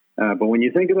 But when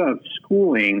you think about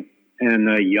schooling and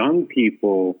young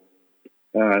people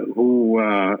who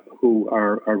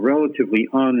are relatively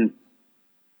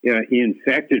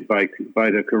infected by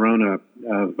the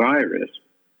coronavirus,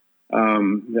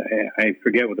 I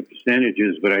forget what the percentage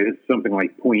is, but it's something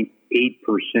like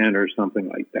 0.8% or something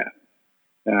like that.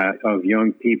 of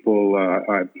young people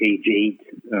age 8,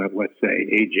 let's say,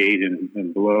 age 8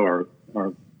 and below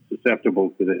are susceptible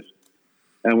to this.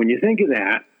 And when you think of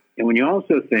that, and when you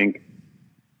also think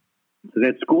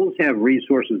that schools have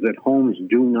resources that homes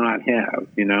do not have,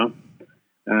 we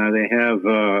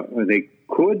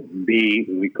could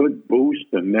boost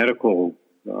the medical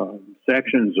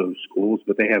sections of schools,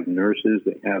 but they have nurses,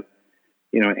 they have,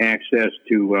 access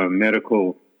to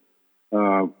medical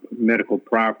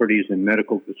properties and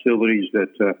medical facilities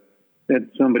that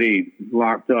somebody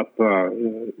locked up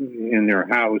in their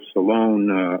house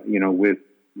alone, with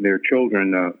their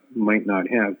children might not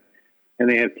have. And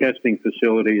they have testing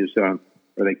facilities, or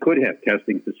they could have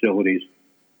testing facilities.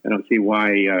 I don't see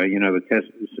why, a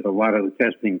lot of the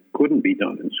testing couldn't be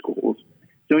done in schools.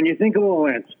 So when you think of all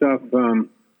that stuff,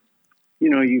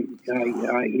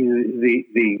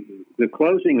 the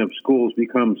closing of schools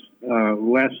becomes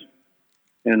less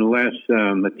and less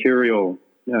material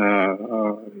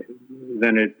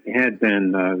than it had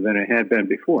been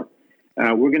before.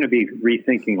 We're going to be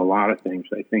rethinking a lot of things,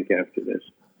 I think, after this.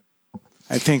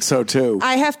 I think so too.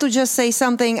 I have to just say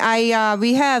something.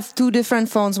 We have two different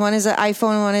phones. One is an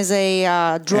iPhone, one is a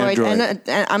Droid.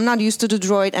 And I'm not used to the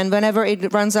Droid. And whenever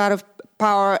it runs out of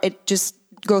power, it just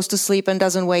goes to sleep and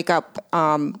doesn't wake up.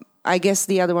 I guess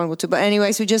the other one would too. But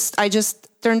anyways, I just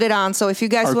turned it on. So if you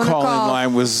guys want to call, our call-in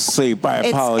line was asleep. I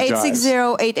apologize. It's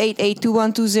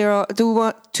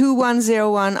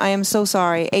 860-888-2101. I am so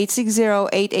sorry.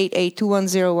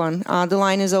 860-888-2101. The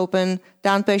line is open.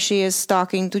 Don Pesci is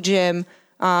talking to Jim.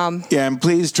 And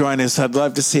please join us. I'd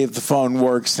love to see if the phone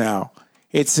works now.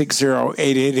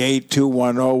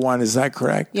 860-888-2101. Is that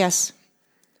correct? Yes.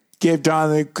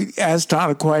 Ask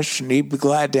Don a question. He'd be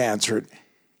glad to answer it.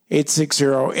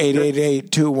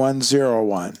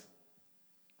 860-888-2101.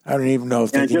 I don't even know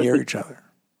if they can hear each other.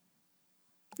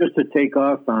 Just to take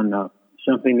off on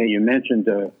something that you mentioned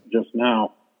just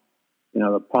now,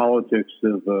 the politics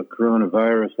of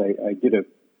coronavirus. I did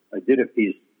a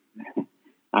piece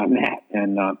on that,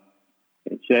 and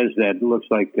it says that it looks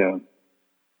like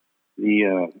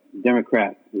the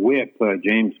Democrat whip,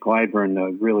 James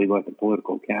Clyburn, really let the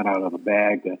political cat out of the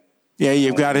bag. Yeah,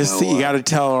 you got to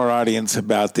tell our audience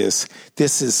about this.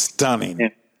 This is stunning. Yeah.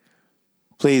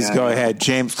 Please go ahead.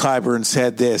 James Clyburn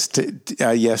said this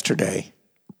yesterday.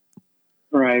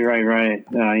 Right.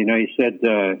 He said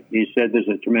there's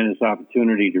a tremendous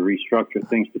opportunity to restructure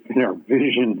things to fit our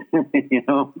vision.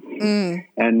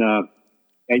 And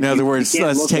in other words,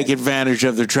 let's take advantage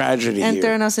of the tragedy and here.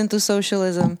 turn us into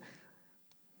socialism.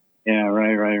 Yeah,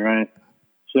 right.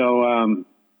 So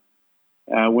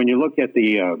when you look at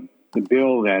the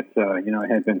bill that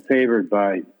had been favored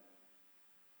by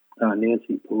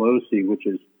Nancy Pelosi, which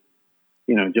is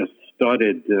just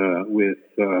studded with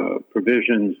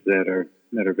provisions that are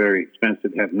very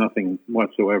expensive, have nothing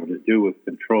whatsoever to do with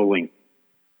controlling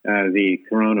the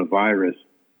coronavirus.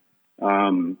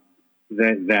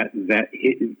 That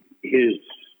his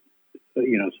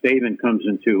statement comes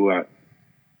into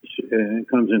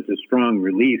strong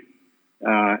relief,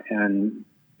 and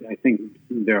I think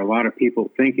there are a lot of people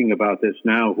thinking about this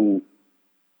now who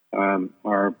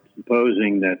are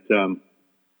supposing that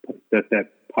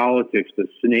politics, the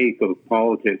snake of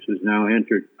politics, has now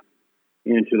entered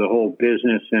into the whole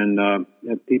business, and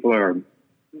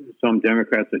some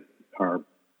Democrats are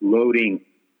loading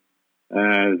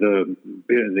a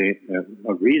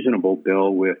reasonable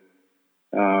bill with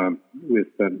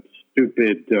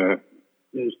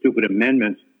stupid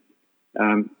amendments,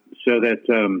 so that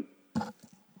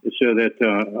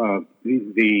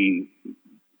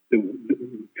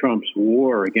Trump's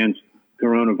war against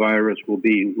coronavirus will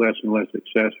be less and less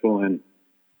successful, and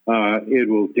it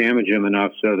will damage him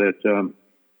enough so that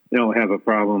they'll have a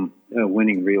problem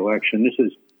winning re-election. This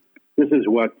is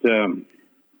what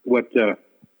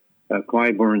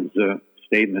Clyburn's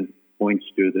statement points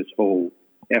to. This whole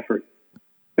effort.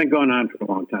 It's been going on for a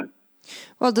long time.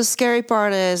 Well, the scary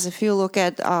part is if you look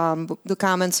at the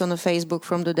comments on the Facebook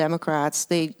from the Democrats,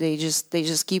 they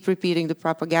just keep repeating the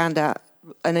propaganda,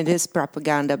 and it is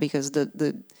propaganda because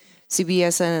the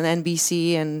CBS and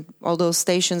NBC and all those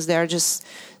stations, they're just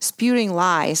spewing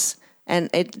lies, and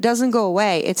it doesn't go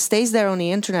away. It stays there on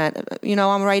the internet.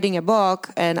 I'm writing a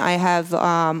book, and I have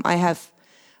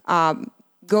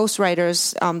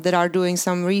ghostwriters that are doing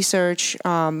some research,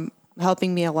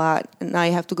 helping me a lot, and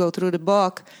I have to go through the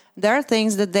book. There are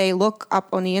things that they look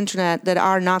up on the internet that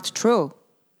are not true.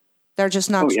 They're just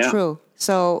not true.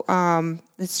 So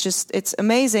it's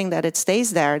amazing that it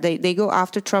stays there. They go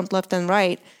after Trump left and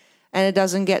right, and it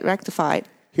doesn't get rectified.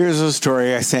 Here's a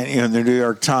story I sent you in the New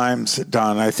York Times,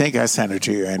 Don. I think I sent it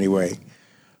to you anyway.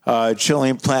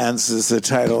 Chilling Plans is the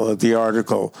title of the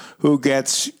article. Who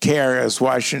gets care as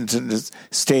Washington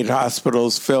state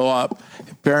hospitals fill up?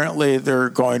 Apparently, they're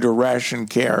going to ration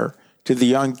care to the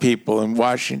young people in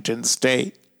Washington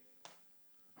state,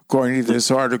 according to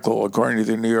this article, according to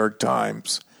the New York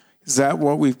Times. Is that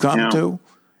what we've come to?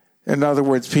 In other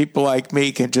words, people like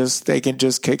me can just kick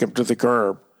them to the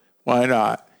curb. Why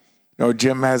not?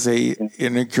 Jim has an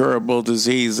incurable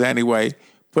disease anyway.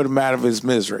 Put him out of his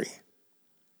misery.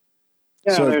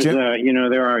 Yeah, so there's, Jim,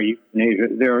 there are euthanasia.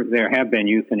 There have been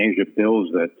euthanasia bills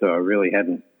that really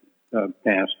hadn't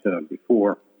passed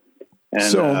before. And,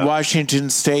 so in Washington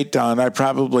State, Don, I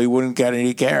probably wouldn't get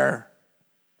any care.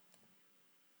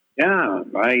 Yeah,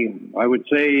 I would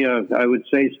say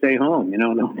stay home.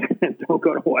 Don't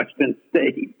go to Washington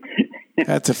State.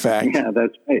 That's a fact. Yeah,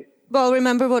 that's right. Well,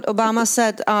 remember what Obama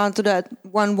said to that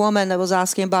one woman that was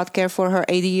asking about care for her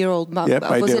 80-year-old mother.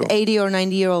 Yep, was it 80 or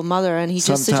 90-year-old mother? And he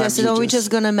just suggested, we're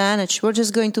just going to manage. We're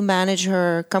just going to manage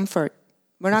her comfort.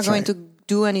 We're not going to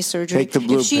do any surgery. Take the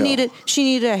blue if she pill. she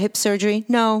needed a hip surgery.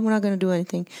 No, we're not going to do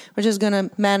anything. We're just going to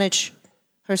manage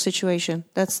her situation.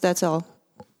 That's all.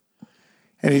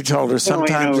 And he told her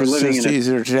sometimes it's just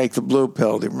easier to take the blue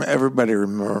pill. Everybody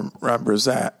remembers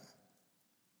that.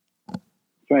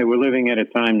 Right, we're living at a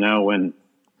time now when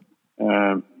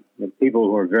the people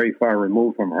who are very far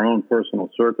removed from our own personal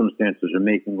circumstances are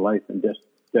making life and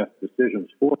death decisions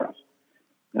for us.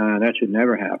 That should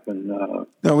never happen.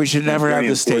 No, we should never have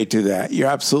the state do that. You're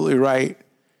absolutely right.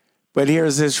 But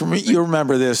here's this. You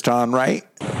remember this, Don, right?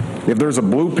 If there's a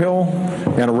blue pill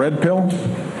and a red pill,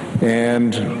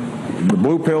 and the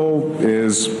blue pill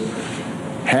is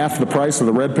half the price of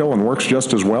the red pill and works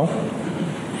just as well,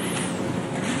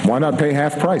 why not pay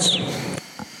half price?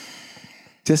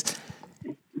 Just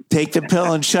take the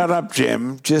pill and shut up,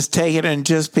 Jim. Just take it and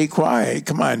just be quiet.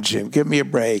 Come on, Jim. Give me a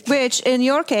break. Which, in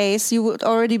your case, you would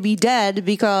already be dead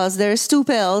because there's two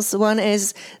pills. One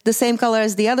is the same color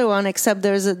as the other one, except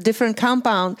there's a different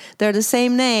compound. They're the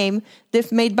same name,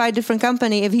 made by a different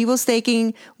company. If he was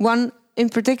taking one in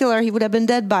particular, he would have been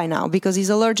dead by now because he's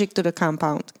allergic to the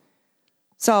compound.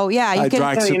 So, yeah.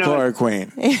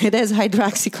 Hydroxychloroquine. It is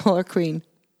hydroxychloroquine.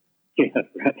 Yeah,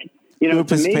 right.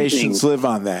 Lupus patients live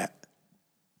on that.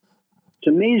 It's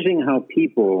amazing how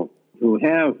people who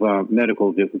have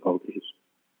medical difficulties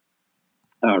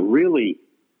really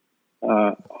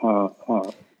whip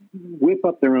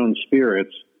up their own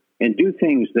spirits and do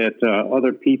things that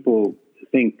other people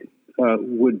think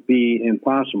would be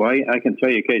impossible. I can tell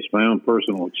you a case of my own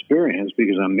personal experience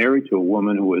because I'm married to a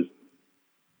woman who was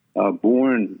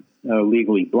born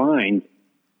legally blind.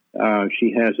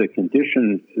 She has a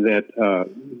condition that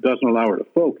doesn't allow her to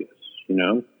focus,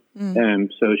 and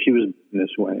so she was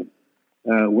this way.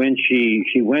 When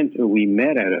she went, we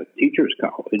met at a teacher's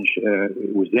college.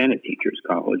 It was then a teacher's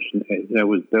college.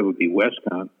 That would be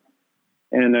Westcon,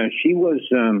 and she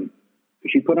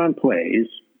put on plays.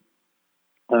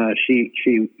 She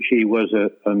was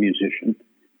a musician.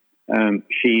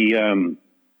 She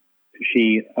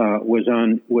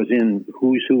was in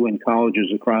who's who in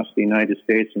colleges across the United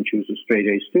States, and she was a straight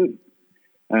A student.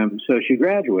 So she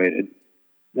graduated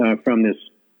from this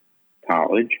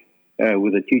college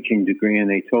with a teaching degree, and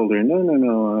they told her,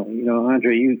 no,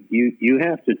 Andre, you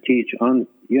have to teach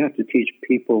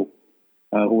people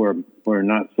who are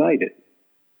not sighted.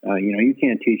 You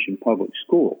can't teach in public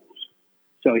schools.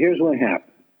 So here's what happened.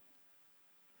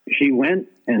 She went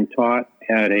and taught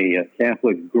at a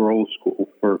Catholic girls' school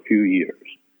for a few years.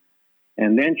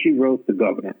 And then she wrote the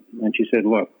governor, and she said,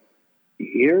 look,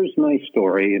 here's my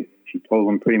story. And she told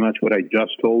him pretty much what I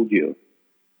just told you.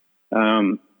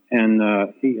 I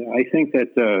think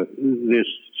that this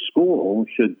school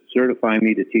should certify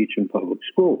me to teach in public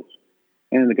schools.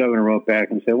 And the governor wrote back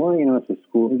and said, well, it's a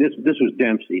school. This was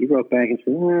Dempsey. He wrote back and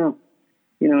said, well,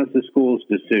 it's the school's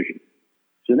decision.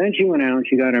 So then she went out and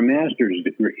she got her master's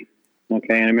degree, in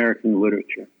American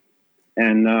literature.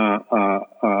 And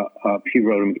she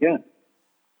wrote him again.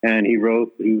 And he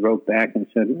wrote back and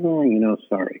said,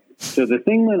 sorry. So the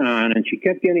thing went on, and she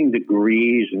kept getting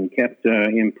degrees and kept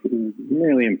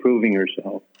really improving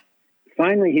herself.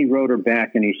 Finally, he wrote her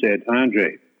back and he said,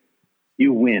 Andre,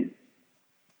 you win.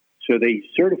 So they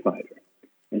certified her.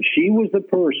 And she was the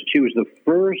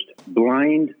first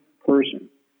blind person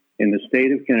in the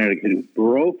state of Connecticut who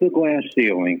broke the glass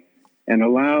ceiling and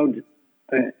allowed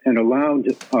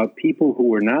people who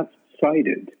were not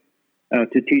sighted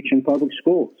to teach in public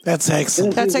schools. That's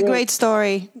excellent. That's a great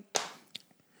story.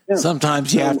 Yeah.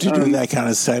 Sometimes you have to do that kind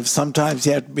of stuff. Sometimes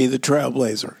you have to be the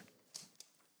trailblazer.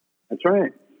 That's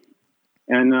right.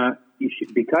 And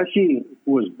because she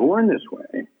was born this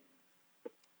way,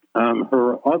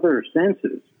 her other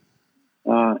senses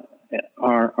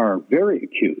are very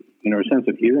acute. Her sense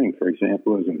of hearing, for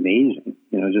example, is amazing.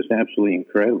 Just absolutely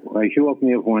incredible. She woke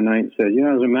me up one night and said,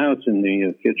 there's a mouse in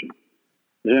the kitchen.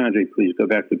 I said, Andre, please go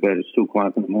back to bed. It's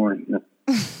 2:00 in the morning.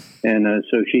 And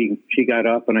so she got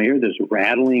up, and I heard this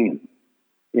rattling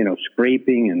and,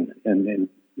 scraping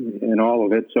and all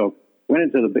of it. So went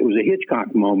into it was a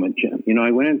Hitchcock moment, Jim.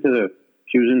 I went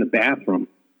she was in the bathroom.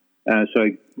 So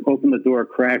I opened the door,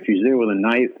 cracked. She's there with a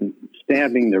knife and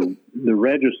stabbing the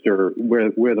register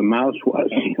where the mouse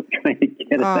was, trying to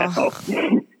get it out.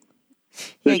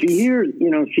 So she hears,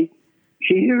 she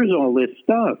hears all this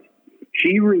stuff.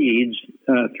 She reads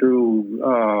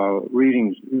through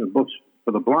reading books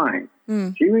for the blind.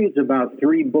 She reads about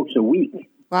 3 books a week.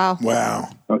 Wow.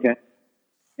 Okay.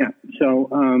 Yeah. So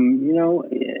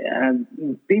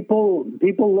people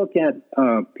look at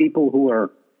people who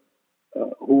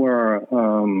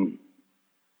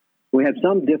have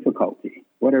some difficulty,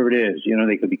 whatever it is.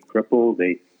 They could be crippled,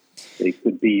 they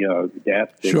could be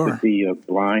deaf, they could be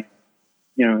blind.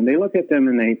 And they look at them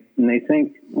and they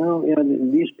think, well,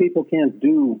 these people can't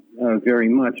do very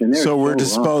much, and they're so we're so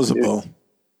disposable.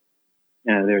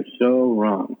 Wrong. They're so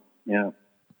wrong. Yeah.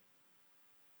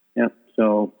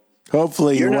 So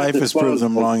hopefully your wife has proved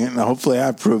them wrong, and hopefully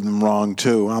I've proved them wrong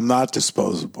too. I'm not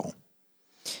disposable.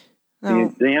 No.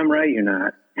 You're damn right you're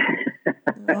not.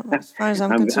 Well, as far as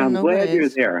I'm concerned, I'm glad you're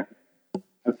there.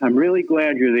 I'm really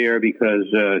glad you're there because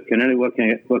what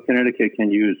Connecticut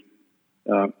can use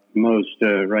most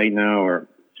right now are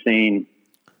sane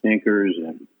thinkers.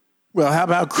 Well, how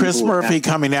about Chris Murphy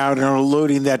coming out and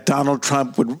alluding that Donald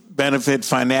Trump would benefit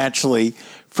financially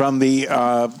from the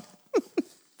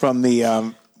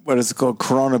what is it called,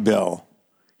 Corona bill?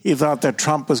 He thought that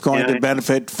Trump was going to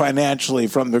benefit financially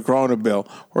from the Corona bill,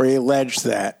 or he alleged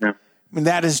that. Yeah. I mean,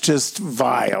 that is just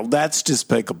vile. That's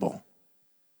despicable.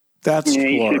 That's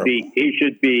horrible. He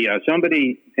should be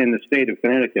somebody in the state of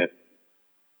Connecticut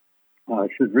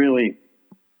should really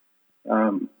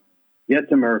get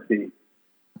to Murphy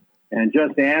and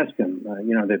just ask him.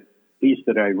 The piece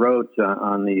that I wrote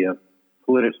on the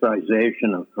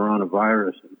politicization of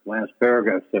coronavirus, the last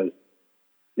paragraph says,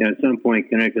 at some point,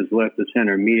 Connecticut's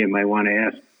left-of-center media might want to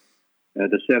ask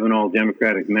the 7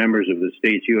 all-Democratic members of the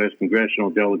state's U.S.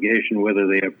 congressional delegation whether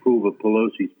they approve of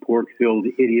Pelosi's pork-filled,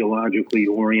 ideologically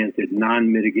oriented,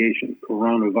 non-mitigation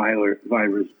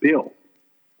coronavirus bill.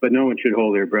 But no one should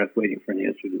hold their breath waiting for an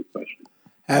answer to the question.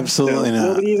 Absolutely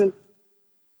not.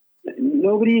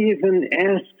 Nobody even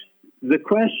asks the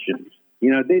questions.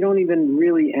 They don't even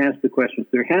really ask the questions.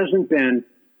 There hasn't been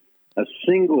a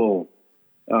single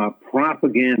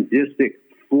propagandistic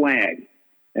flag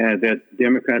that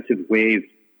Democrats have waved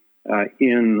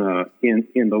in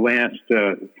the last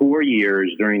 4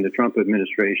 years during the Trump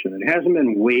administration. It hasn't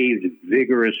been waved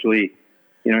vigorously,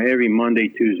 every Monday,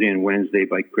 Tuesday, and Wednesday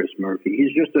by Chris Murphy.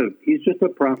 He's just a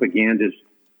propagandist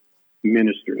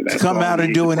minister. To come out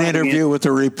and do an interview with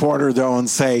a reporter, though, and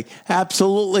say,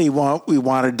 absolutely, we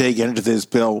want to dig into this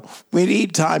bill. We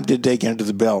need time to dig into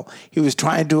the bill. He was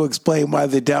trying to explain why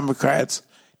the Democrats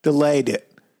delayed it.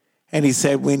 And he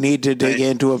said we need to dig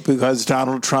into it because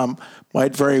Donald Trump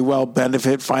might very well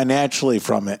benefit financially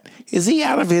from it. Is he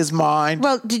out of his mind?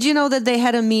 Well, did you know that they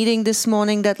had a meeting this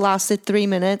morning that lasted 3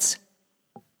 minutes?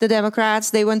 The Democrats,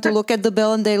 they went to look at the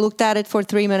bill and they looked at it for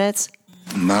 3 minutes.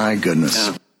 My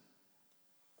goodness.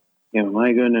 Yeah,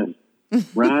 my goodness.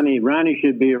 Ronnie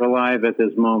should be alive at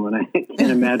this moment. I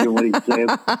can't imagine what he'd say.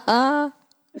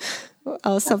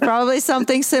 Also, probably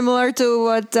something similar to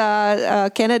what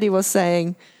Kennedy was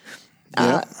saying.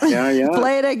 Yeah.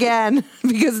 Play it again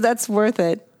because that's worth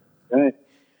it. Right.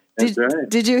 That's right.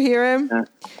 Did you hear him? Yeah.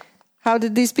 How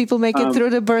did these people make it through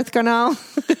the birth canal?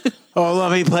 Oh,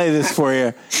 let me play this for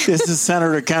you. This is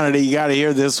Senator Kennedy. You got to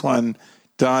hear this one,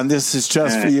 Don. This is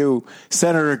just for you.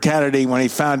 Senator Kennedy, when he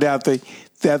found out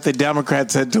that the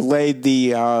Democrats had delayed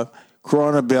the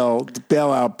Corona bill, the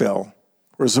bailout bill.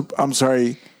 I'm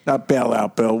sorry, not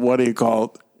bailout bill. What do you call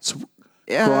it?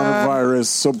 Coronavirus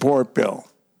support bill.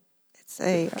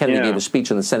 Kennedy gave a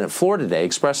speech on the Senate floor today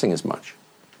expressing as much.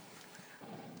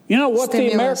 You know what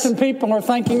the American people are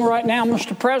thinking right now,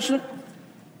 Mr. President?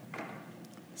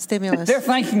 Stimulus. They're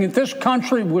thinking that this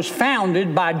country was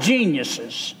founded by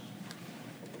geniuses,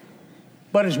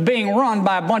 but it's being run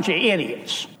by a bunch of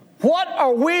idiots. What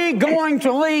are we going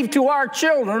to leave to our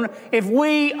children if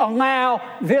we allow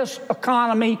this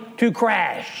economy to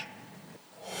crash?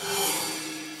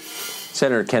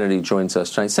 Senator Kennedy joins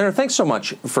us tonight. Senator, thanks so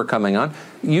much for coming on.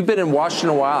 You've been in Washington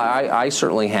a while. I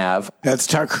certainly have. That's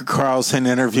Tucker Carlson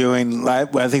interviewing, I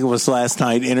think it was last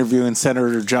night, interviewing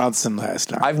Senator Johnson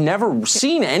last night. I've never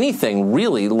seen anything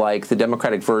really like the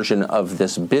Democratic version of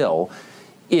this bill.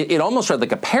 It almost read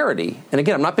like a parody. And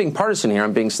again, I'm not being partisan here.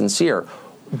 I'm being sincere.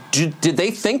 Did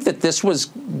they think that this was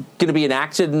going to be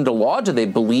enacted into law? Do they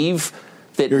believe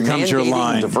that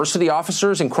mandating diversity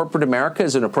officers in corporate America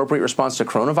is an appropriate response to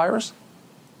coronavirus?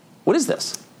 What is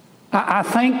this? I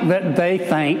think that they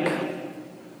think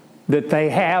that they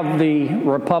have the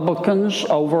Republicans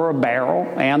over a barrel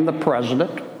and the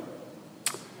president.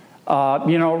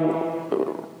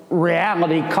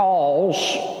 Reality calls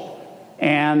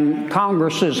and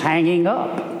Congress is hanging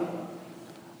up.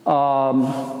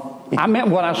 I meant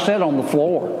what I said on the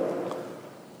floor,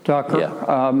 Tucker.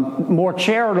 Yeah. More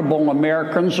charitable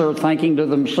Americans are thinking to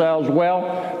themselves,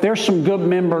 well, there's some good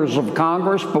members of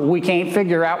Congress, but we can't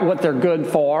figure out what they're good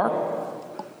for.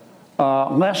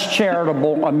 Less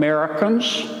charitable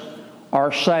Americans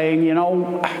are saying,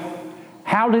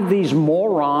 how did these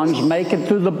morons make it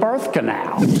through the birth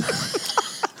canal?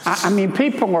 I mean,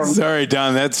 people are... Sorry,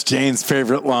 Don, that's Jane's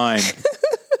favorite line.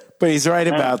 But he's right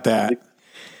about that.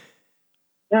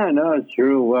 Yeah, no, it's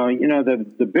true. Well,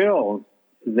 the bill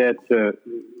that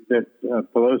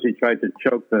Pelosi tried to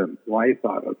choke the life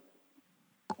out of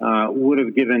would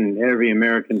have given every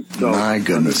American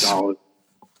 $100.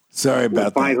 Sorry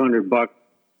about that. $500,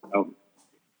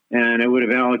 and it would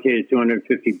have allocated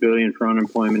 $250 billion for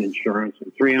unemployment insurance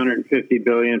and $350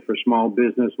 billion for small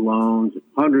business loans,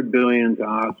 $100 billion to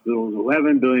hospitals,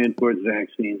 $11 billion towards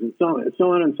vaccines, and so on and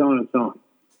so on and so on and so on.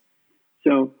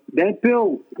 So that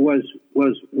bill was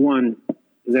one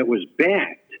that was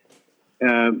backed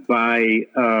by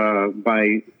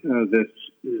the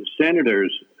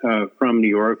senators from New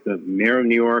York, the mayor of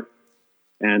New York,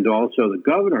 and also the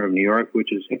governor of New York,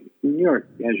 which is New York,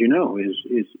 as you know, is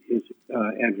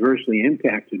adversely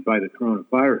impacted by the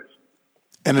coronavirus.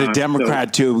 And a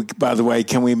Democrat too, by the way.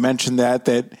 Can we mention that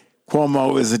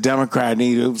Cuomo is a Democrat and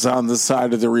he was on the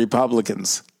side of the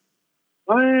Republicans?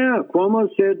 Oh, yeah. Cuomo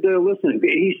said, listen,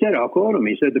 he said, I'll quote him.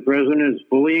 He said, the president is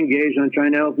fully engaged on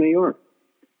trying to help New York.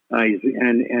 Everything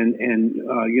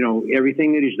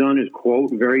that he's done is,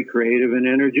 quote, very creative and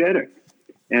energetic.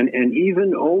 And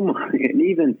even Omar, and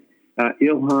even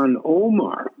Ilhan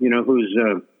Omar, who's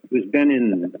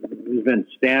been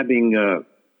stabbing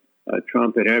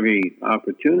Trump at every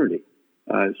opportunity,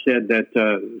 said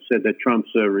that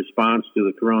Trump's response to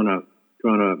the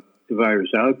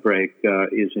coronavirus outbreak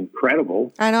is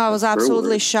incredible. I know. I was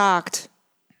absolutely shocked.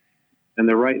 And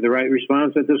the right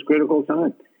response at this critical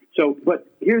time. So, but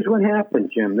here's what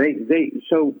happened, Jim.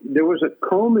 So there was a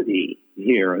comity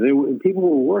here. People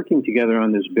were working together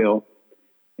on this bill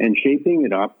and shaping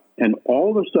it up, and all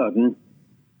of a sudden,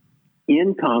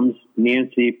 in comes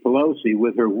Nancy Pelosi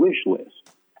with her wish list,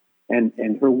 and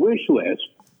her wish list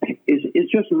is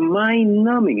just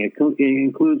mind-numbing. It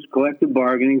includes collective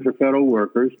bargaining for federal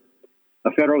workers,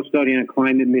 a federal study on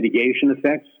climate mitigation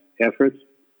efforts,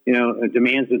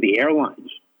 demands that the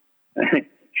airlines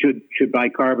should buy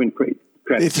carbon credits.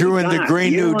 They threw in the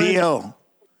Green New Deal.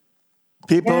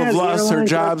 People have lost their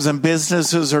jobs and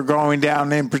businesses are going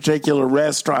down, in particular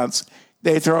restaurants.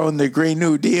 They throw in the Green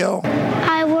New Deal.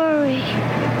 I worry.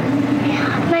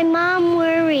 My mom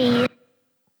worries.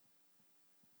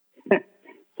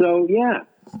 So, yeah.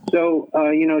 So,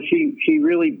 she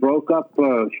really broke up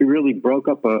a truly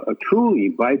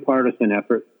bipartisan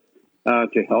effort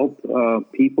to help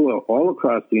people all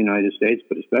across the United States,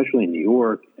 but especially in New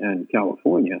York and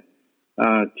California,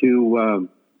 to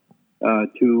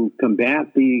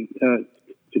combat the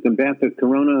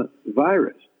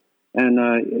coronavirus. And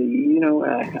I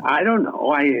don't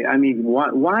know. I mean,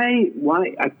 why?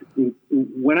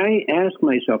 When I ask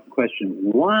myself the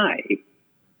question, why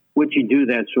would you do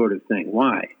that sort of thing?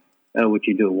 Why would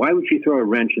you do it? Why would you throw a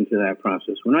wrench into that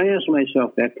process? When I ask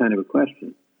myself that kind of a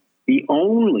question, the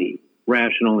only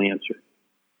rational answer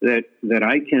that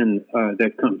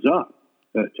comes up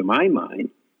to my mind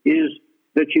is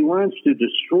that she wants to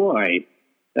destroy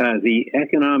the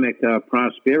economic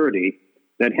prosperity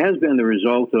that has been the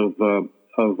result of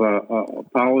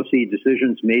policy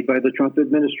decisions made by the Trump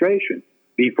administration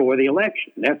before the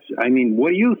election. What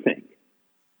do you think?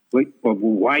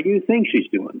 Why do you think she's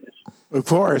doing this? Of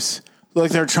course.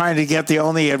 Look, they're trying to get the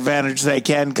only advantage they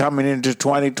can coming into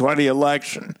 2020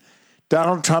 election.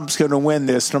 Donald Trump's going to win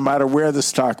this no matter where the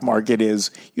stock market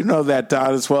is. You know that,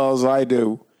 Don, as well as I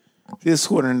do. This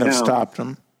wouldn't have stopped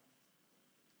him.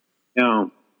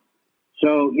 No.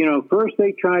 So, first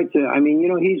they tried to,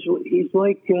 he's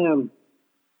like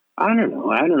I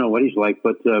don't know what he's like,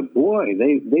 but boy,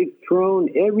 they've thrown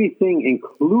everything,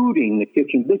 including the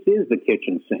kitchen. This is the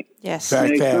kitchen sink. Yes,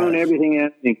 they've thrown everything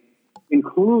at me,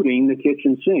 including the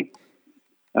kitchen sink.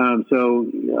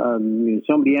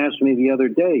 Somebody asked me the other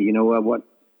day, you know what?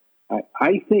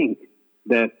 I think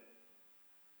that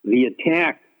the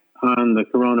attack on the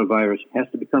coronavirus has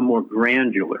to become more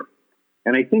granular,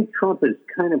 and I think Trump is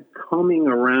kind of coming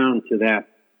around to that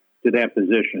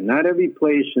position. Not every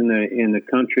place in the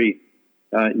country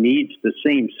needs the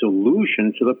same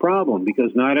solution to the problem,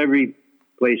 because not every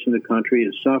place in the country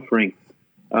is suffering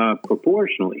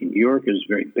proportionally. New York is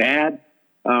very bad.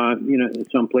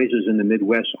 Some places in the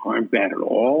Midwest aren't bad at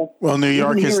all. Well, New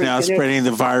York is now spreading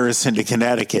the virus into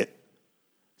Connecticut.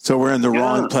 So we're in the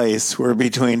wrong place. We're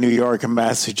between New York and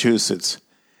Massachusetts.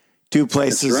 Two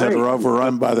places that are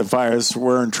overrun by the virus.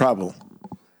 We're in trouble.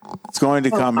 It's going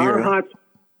to come here.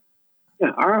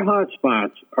 Our hot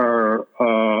spots are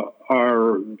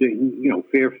around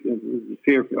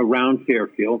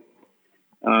Fairfield.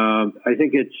 I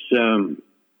think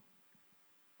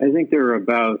there are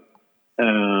about.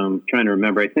 Trying to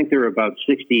remember. I think there are about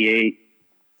 68.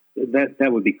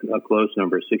 That would be a close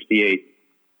number. 68.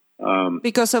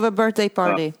 Because of a birthday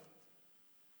party.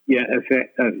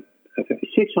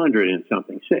 600 and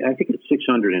something. I think it's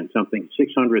 600 and something.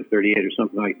 638 or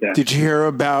something like that. Did you hear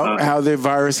about how the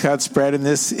virus got spread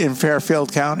in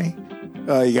Fairfield County?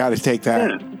 You got to take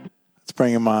that. Yeah. Let's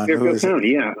bring him on. Fairfield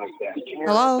County, yeah.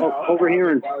 Hello. Over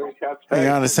here. Hang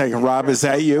on a second, Rob. Is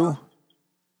that you?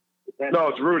 No,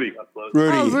 it's Rudy.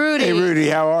 Rudy. Oh, Rudy. Hey, Rudy.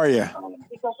 How are you?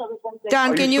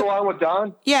 Don, can you still on with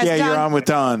Don? Yes, yeah, Don. You're on with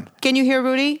Don. Can you hear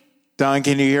Rudy? Don,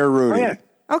 can you hear Rudy? Oh, yeah.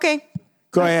 Okay.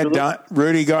 Go ahead, Don.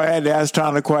 Rudy, go ahead and ask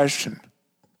Don a question.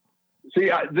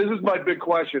 See, this is my big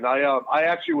question. I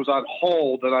actually was on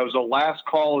hold, and I was the last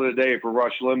call of the day for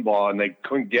Rush Limbaugh, and they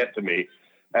couldn't get to me.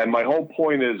 And my whole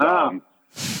point is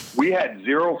we had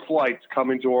 0 flights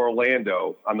coming to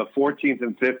Orlando on the 14th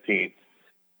and 15th.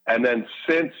 And then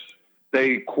since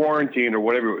they quarantined or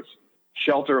whatever it was,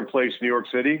 shelter in place in New York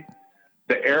City,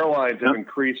 the airlines have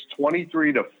increased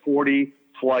 23 to 40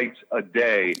 flights a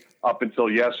day up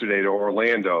until yesterday to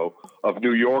Orlando of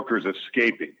New Yorkers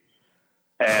escaping.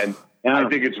 And I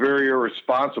think it's very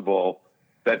irresponsible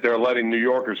that they're letting New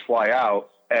Yorkers fly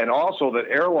out, and also that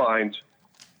airlines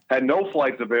had no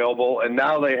flights available, and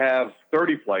now they have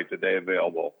 30 flights a day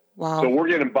available. Wow. So we're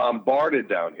getting bombarded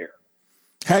down here.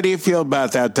 How do you feel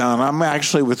about that, Don? I'm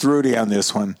actually with Rudy on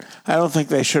this one. I don't think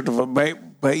they should have,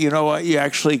 but you know what? You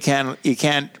actually can't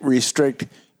restrict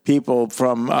people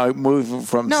from moving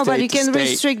from state to state. No, but you can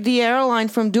restrict the airline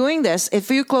from doing this. If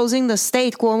you're closing the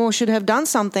state, Cuomo should have done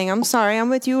something. I'm sorry.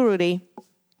 I'm with you, Rudy.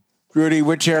 Rudy,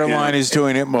 which airline is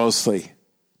doing it mostly?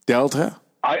 Delta?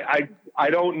 I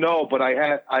don't know, but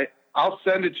I'll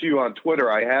send it to you on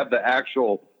Twitter. I have the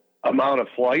actual amount of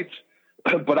flights.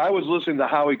 But I was listening to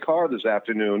Howie Carr this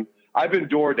afternoon. I've been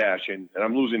door dashing, and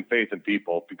I'm losing faith in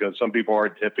people because some people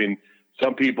aren't tipping.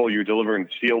 Some people you're delivering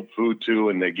sealed food to,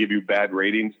 and they give you bad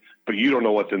ratings, but you don't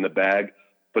know what's in the bag.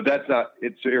 But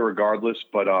it's irregardless.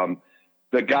 But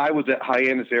the guy was at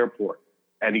Hyannis Airport,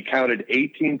 and he counted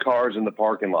 18 cars in the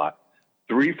parking lot,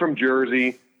 3 from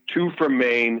Jersey, 2 from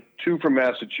Maine, 2 from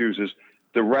Massachusetts.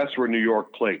 The rest were New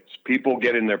York plates. People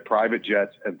getting their private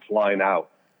jets and flying out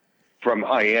from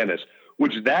Hyannis,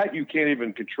 which you can't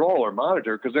even control or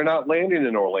monitor because they're not landing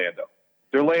in Orlando.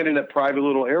 They're landing at private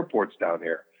little airports down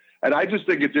here. And I just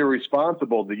think it's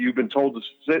irresponsible that you've been told to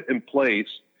sit in place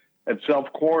and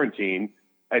self-quarantine,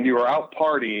 and you are out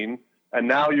partying, and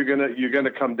now you're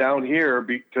gonna come down here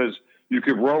because you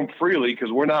could roam freely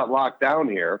because we're not locked down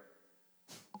here.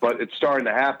 But it's starting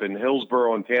to happen.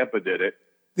 Hillsborough and Tampa did it.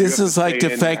 This is like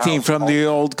defecting from the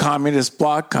old communist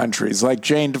bloc countries, like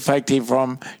Jane defecting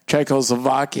from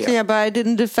Czechoslovakia. Yeah, but I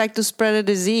didn't defect to spread a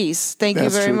disease. Thank you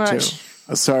very much.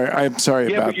 I'm sorry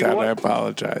about that. I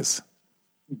apologize.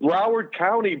 Broward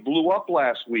County blew up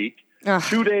last week,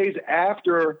 2 days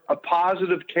after a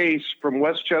positive case from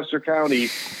Westchester County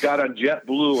got on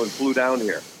JetBlue and flew down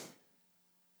here.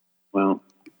 Well,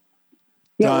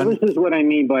 this is what I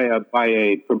mean by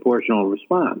a proportional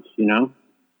response, you know?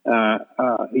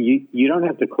 You don't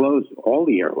have to close all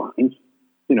the airlines.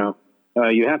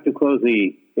 You have to close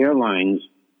the airlines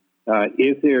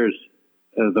if there's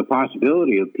the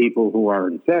possibility of people who are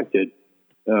infected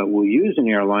will use an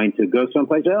airline to go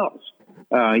someplace else.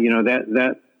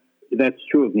 That's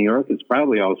true of New York. It's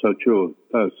probably also true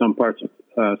of some parts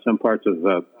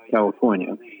of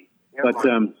California. But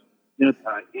the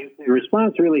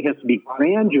response really has to be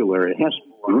granular. It has to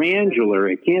be granular.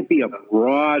 It can't be a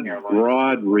broad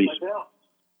response.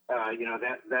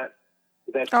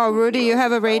 Oh, Rudy, you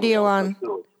have a radio on.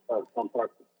 Some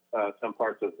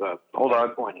parts of hold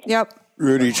on. Yep.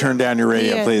 Rudy, turn down your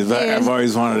radio, Yeah, please. yeah. I've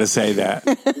always wanted to say that.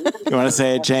 You want to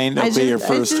say it, Jane? That'll be your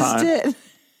first time. Did.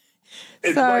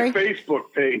 It's Sorry. my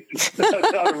Facebook page.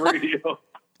 That's on radio. All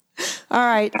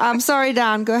right. I'm sorry,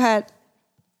 Don. Go ahead.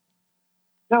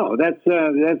 No,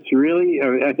 that's really.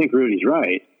 I think Rudy's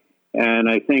right, and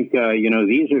I think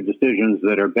these are decisions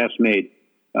that are best made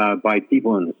by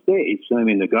people in the states. I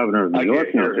mean, the governor of New York.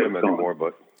 I can't hear him anymore,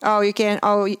 but. Oh, you can't.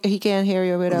 Oh, he can't hear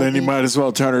you without. Then you might as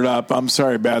well turn it up. I'm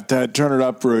sorry about that. Turn it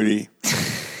up, Rudy.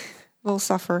 We'll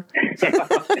suffer.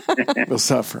 We'll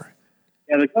suffer.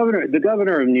 Yeah, the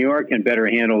governor of New York can better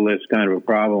handle this kind of a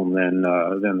problem than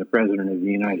the president of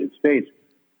the United States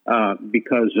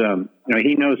because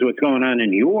he knows what's going on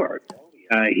in New York.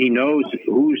 He knows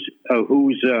who's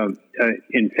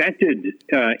infected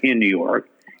in New York,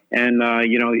 and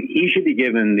he should be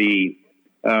given the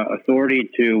authority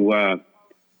to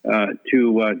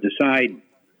decide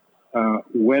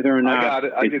whether or not. I got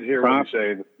it. I could hear what you're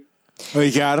saying. Oh,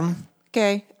 you got him?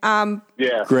 Okay.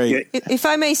 Yeah. Great. If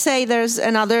I may say, there's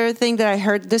another thing that I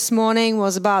heard this morning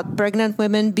was about pregnant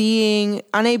women being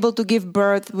unable to give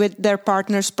birth with their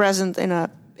partners present in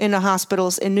the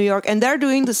hospitals in New York, and they're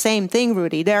doing the same thing,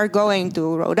 Rudy. They're going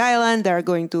to Rhode Island. They're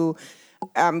going to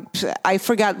I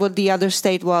forgot what the other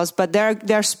state was, but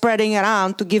they're spreading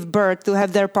around to give birth to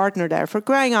have their partner there. For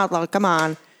crying out loud, come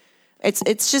on!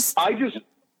 It's just.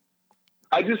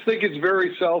 I just think it's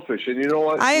very selfish, and you know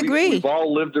what? I agree. We've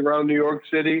all lived around New York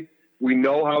City. We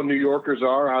know how New Yorkers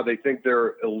are, how they think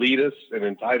they're elitist and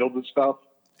entitled to stuff.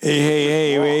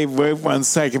 Hey, wait 1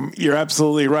 second. You're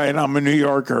absolutely right. I'm a New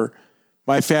Yorker.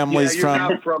 My family's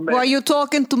from Were you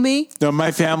talking to me? No,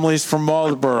 my family's from all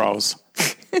the boroughs.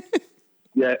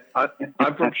 Yeah,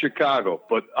 I'm from Chicago,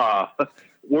 but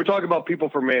we're talking about people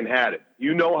from Manhattan.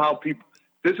 You know how people.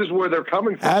 This is where they're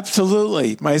coming from.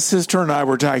 Absolutely. My sister and I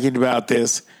were talking about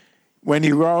this. When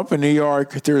you grow up in New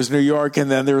York, there's New York, and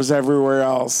then there's everywhere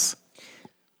else.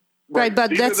 Right,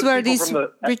 but that's where these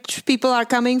rich people are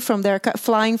coming from. They're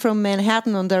flying from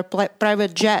Manhattan on their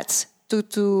private jets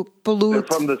to pollute.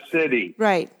 They're from the city.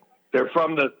 Right. They're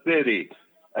from the city.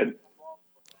 And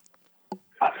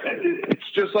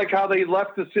it's just like how they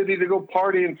left the city to go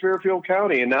party in Fairfield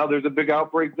County, and now there's a big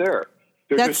outbreak there.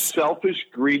 They're just selfish,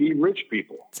 greedy, rich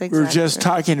people. We were just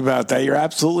talking about that. You're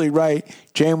absolutely right.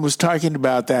 Jane was talking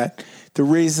about that. The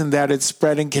reason that it's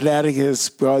spread in Connecticut is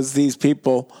because these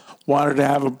people wanted to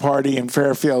have a party in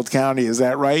Fairfield County. Is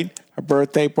that right? A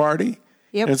birthday party?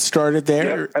 Yep. And it started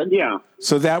there? Yep. Yeah.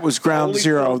 So that was ground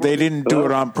zero. They didn't do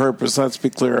it on purpose. Let's be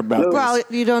clear about this. Well,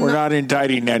 you don't We're know. not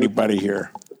indicting anybody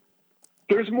here.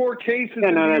 There's more cases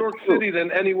in New York City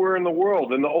than anywhere in the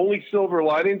world. And the only silver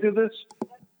lining to this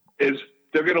is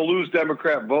they're going to lose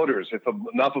Democrat voters if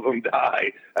enough of them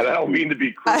die. And I don't mean to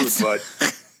be crude, but...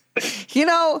 You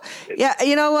know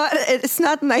what? It's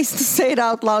not nice to say it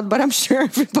out loud, but I'm sure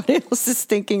everybody else is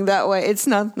thinking that way. It's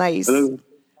not nice.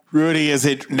 Rudy, is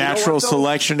it natural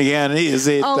selection again? Is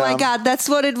it? Oh my God, that's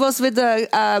what it was with the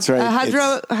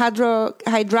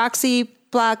hydroxy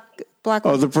black.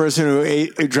 Oh, the person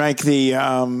who drank the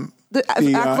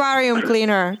aquarium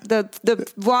cleaner,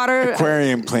 the water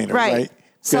aquarium cleaner, right?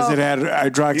 Because it had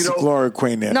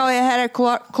hydroxychloroquine in it. No, it had a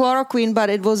chloroquine,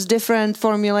 but it was different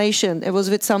formulation. It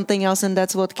was with something else, and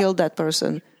that's what killed that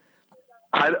person.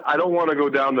 I don't want to go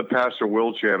down the Pastor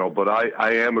Will channel, but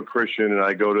I am a Christian, and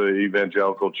I go to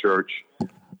evangelical church,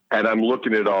 and I'm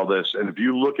looking at all this. And if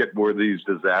you look at where these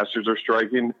disasters are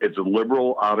striking, it's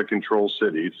liberal, out-of-control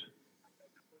cities.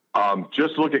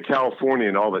 Just look at California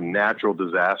and all the natural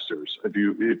disasters.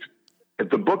 If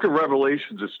the book of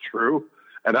Revelations is true,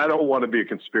 and I don't want to be a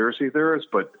conspiracy theorist,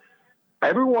 but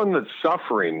everyone that's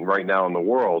suffering right now in the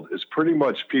world is pretty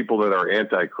much people that are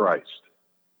anti-Christ.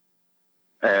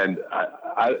 And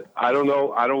I don't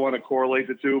know. I don't want to correlate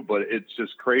the two, but it's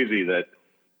just crazy that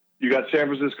you got San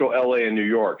Francisco, L.A., and New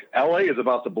York. L.A. is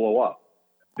about to blow up.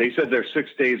 They said they're 6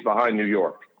 days behind New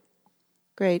York.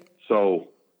 Great. So,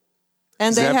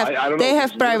 and they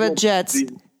have private jets.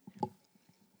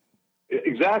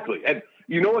 Exactly. And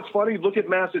you know what's funny? Look at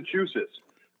Massachusetts.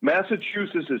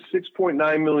 Massachusetts is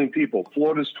 6.9 million people.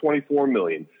 Florida's 24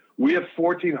 million. We have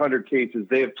 1,400 cases.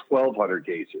 They have 1,200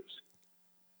 cases.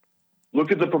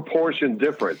 Look at the proportion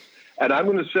difference. And I'm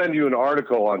going to send you an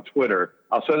article on Twitter.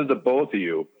 I'll send it to both of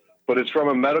you. But it's from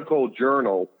a medical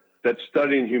journal that's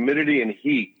studying humidity and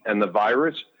heat and the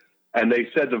virus. And they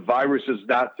said the virus does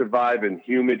not survive in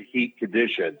humid heat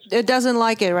conditions. It doesn't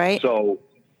like it, right? So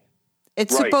it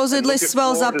supposedly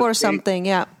swells up or something,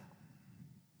 yeah.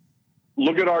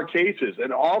 Look at our cases.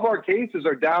 And all of our cases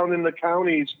are down in the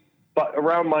counties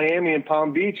around Miami and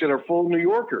Palm Beach that are full of New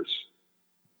Yorkers.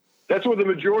 That's where the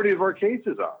majority of our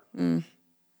cases are. Mm.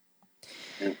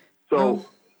 So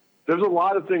there's a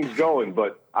lot of things going,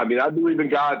 but I mean, I believe in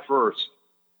God first.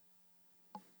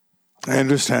 I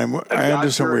understand. I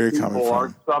understand where you're coming from.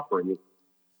 Are suffering.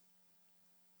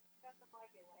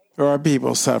 There are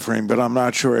people suffering, but I'm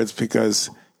not sure it's because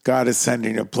God is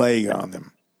sending a plague on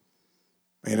them.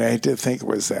 I mean, I hate to think it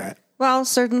was that. Well,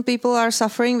 certain people are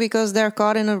suffering because they're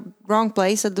caught in a wrong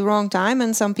place at the wrong time,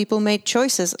 and some people made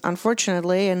choices,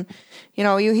 unfortunately. And, you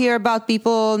know, you hear about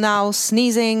people now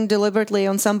sneezing deliberately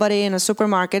on somebody in a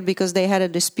supermarket because they had a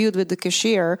dispute with the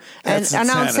cashier and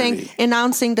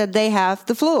announcing that they have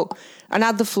the flu.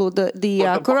 Not the flu,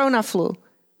 the corona flu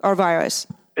or virus.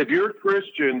 If you're a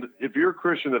Christian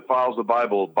that follows the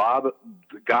Bible,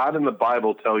 God and the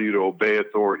Bible tell you to obey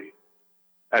authority.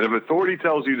 And if authority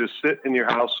tells you to sit in your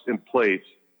house in place,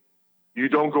 you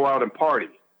don't go out and party,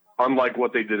 unlike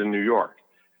what they did in New York.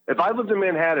 If I lived in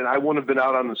Manhattan, I wouldn't have been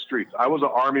out on the streets. I was an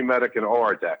Army medic in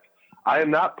OR deck. I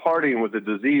am not partying with the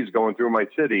disease going through my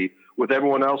city with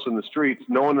everyone else in the streets,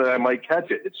 knowing that I might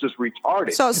catch it. It's just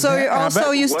retarded. So you're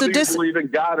also used to whether you believe in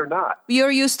God or not.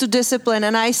 You're used to discipline,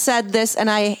 and I said this, and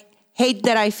I hate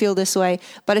that I feel this way,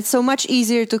 but it's so much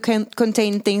easier to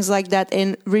contain things like that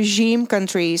in regime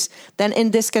countries than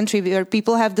in this country where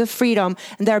people have the freedom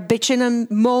and they're bitching and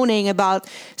moaning about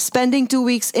spending 2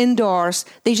 weeks indoors.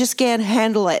 They just can't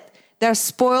handle it. They're a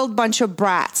spoiled bunch of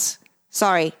brats.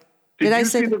 Sorry. Did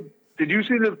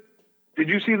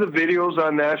you see the videos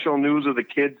on national news of the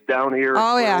kids down here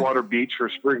at Clearwater Beach for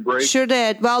spring break? Sure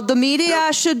did. Well, the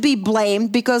media should be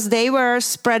blamed because they were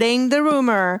spreading the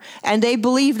rumor, and they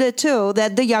believed it too,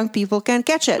 that the young people can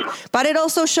catch it. But it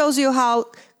also shows you how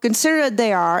considerate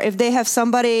they are if they have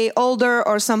somebody older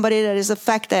or somebody that is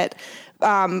affected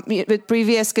with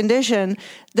previous condition,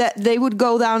 that they would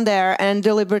go down there and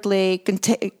deliberately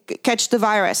catch the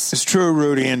virus. It's true,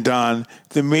 Rudy and Don.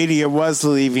 The media was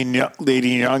leading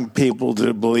young people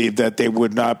to believe that they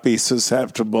would not be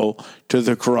susceptible to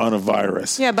the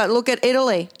coronavirus. Yeah, but look at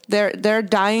Italy. They're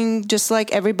dying just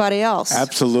like everybody else.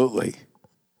 Absolutely.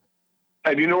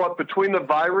 And you know what? Between the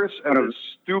virus and the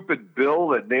stupid bill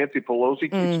that Nancy Pelosi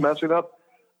keeps messing up,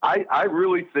 I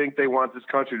really think they want this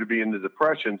country to be in the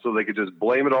depression so they could just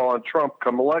blame it all on Trump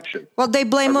come election. Well, they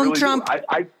blame on Trump.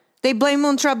 They blame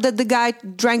on Trump that the guy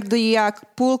drank the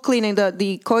pool cleaning,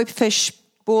 the koi fish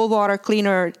pool water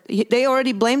cleaner. They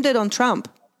already blamed it on Trump.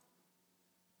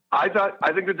 I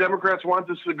think the Democrats want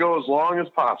this to go as long as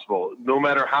possible, no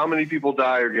matter how many people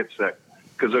die or get sick,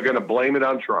 because they're going to blame it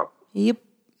on Trump. Yep.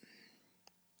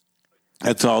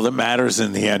 That's all that matters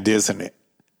in the end, isn't it?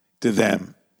 To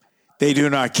them. They do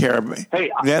not care. Hey,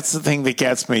 that's the thing that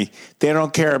gets me. They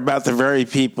don't care about the very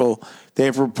people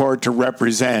they purport to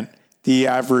represent, the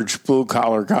average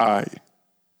blue-collar guy.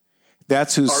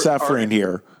 That's who's suffering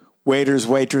here. Waiters,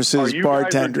 waitresses,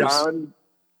 bartenders.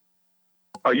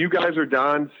 Are you guys or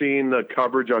Don seeing the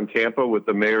coverage on Tampa with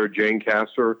the mayor, Jane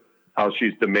Castor, how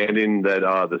she's demanding that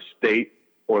the state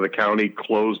or the county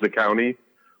close the county?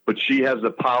 But she has the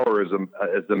power as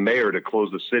the mayor to close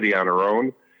the city on her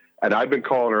own. And I've been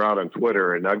calling her out on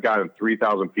Twitter, and I've gotten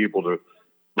 3,000 people to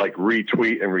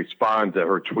retweet and respond to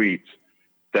her tweets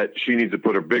that she needs to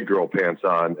put her big girl pants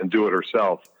on and do it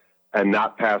herself and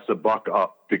not pass the buck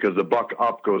up, because the buck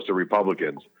up goes to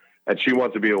Republicans. And she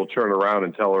wants to be able to turn around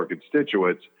and tell her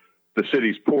constituents the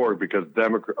city's poor because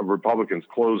Republicans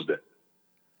closed it.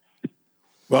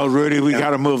 Well, Rudy, we got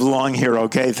to move along here,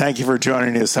 okay? Thank you for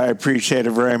joining us. I appreciate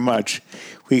it very much.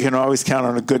 We can always count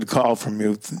on a good call from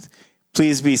you.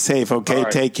 Please be safe, okay?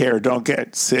 Right. Take care. Don't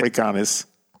get sick on us.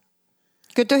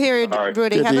 Good to hear you, Rudy.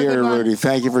 Good to hear you, Rudy.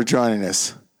 Thank you for joining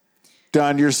us.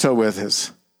 Don, you're still with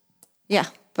us. Yeah.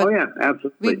 But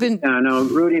absolutely.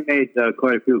 Rudy made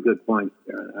quite a few good points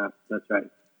there. That's right.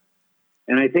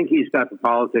 And I think he's got the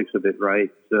politics of it right,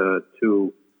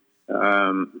 too.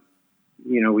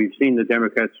 We've seen the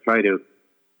Democrats try to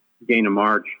gain a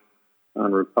march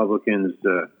on Republicans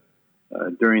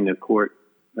during the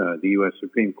U.S.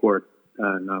 Supreme Court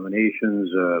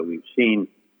nominations. We've seen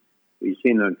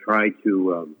them try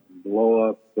to blow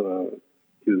up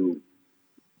to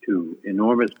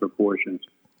enormous proportions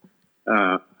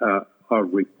a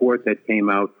report that came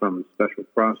out from a special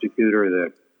prosecutor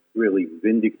that really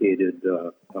vindicated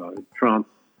Trump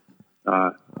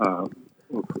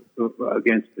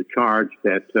against the charge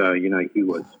that he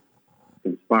was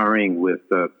conspiring with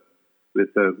the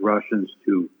Russians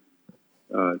to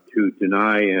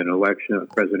deny a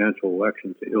presidential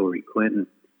election to Hillary Clinton.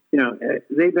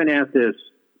 They've been at this,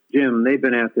 Jim. They've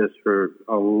been at this for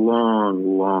a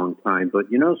long, long time.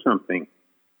 But you know something?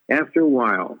 After a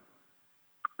while,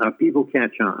 people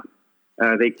catch on.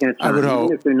 They catch on. I would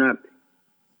hope.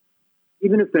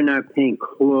 Even if they're not paying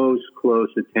close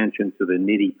attention to the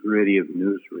nitty-gritty of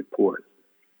news reports,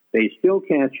 they still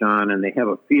catch on, and they have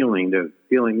a feeling. The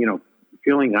feeling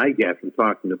I get from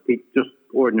talking to just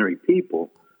ordinary people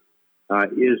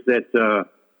is that the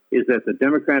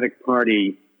Democratic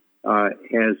Party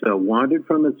has wandered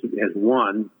from its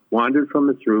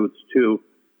roots to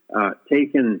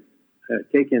taken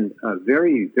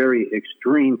very, very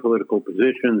extreme political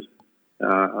positions.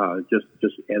 Just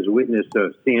as witness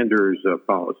Sanders'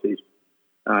 policies,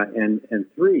 and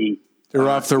three, they're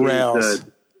off the rails.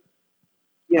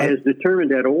 Is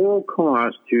determined at all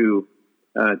costs to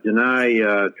deny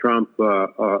Trump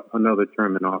another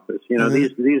term in office. These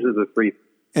are the three.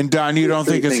 And Don, you don't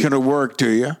think it's going to work, do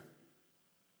you?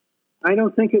 I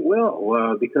don't think it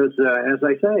will, because as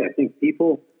I say, I think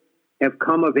people have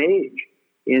come of age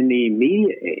in the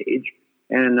media age.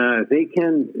 And they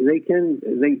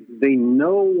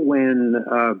know when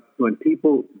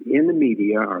people in the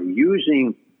media are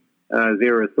using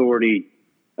their authority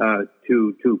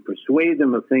to persuade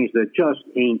them of things that just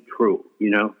ain't true. They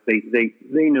know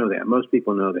that. Most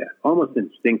people know that almost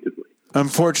instinctively.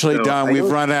 Unfortunately, Don,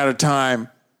 we've run out of time.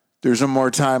 There's no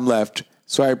more time left.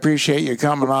 So I appreciate you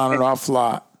coming on an awful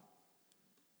lot.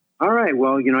 All right.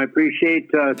 Well, I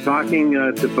appreciate talking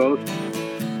to both.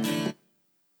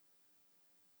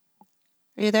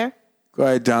 Are you there? Go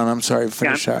ahead, Don. I'm sorry.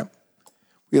 Finish up.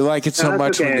 We like it so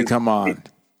much when you come on.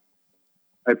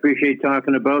 I appreciate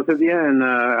talking to both of you, and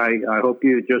I hope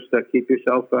you just keep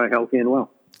yourself healthy and well.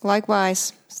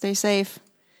 Likewise. Stay safe.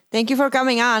 Thank you for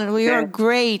coming on. You are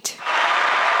great.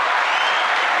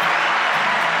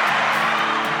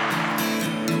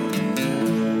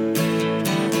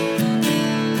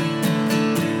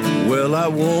 Well, I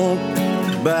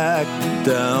won't back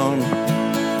down.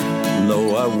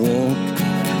 No, I won't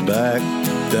back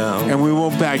down. And we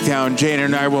won't back down. Jane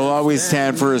and I will always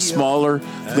stand for a smaller,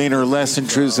 leaner, less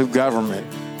intrusive government.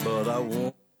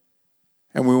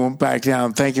 And we won't back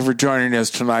down. Thank you for joining us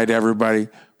tonight, everybody,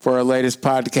 for our latest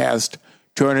podcast.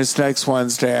 Join us next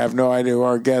Wednesday. I have no idea who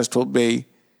our guest will be.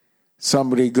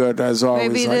 Somebody good, as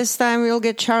always. Maybe this time we'll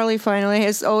get Charlie finally.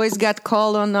 He's always got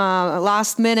called on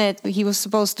last minute. He was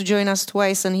supposed to join us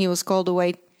twice, and he was called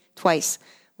away twice.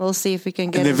 We'll see if we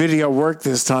can get and the video worked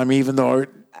this time, even though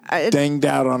it dinged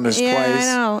out on us twice. I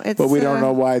know. But we don't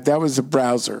know why. That was the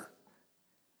browser.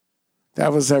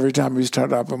 That was every time we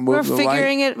start up and move the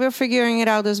light. We're figuring it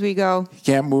out as we go. You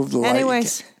can't move the light.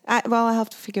 Anyways, I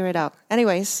have to figure it out.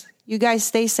 Anyways, you guys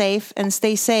stay safe and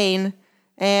stay sane.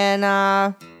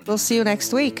 And we'll see you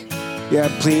next week. Yeah,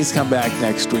 please come back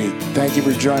next week. Thank you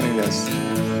for joining us.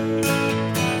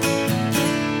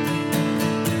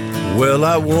 Well,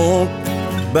 I won't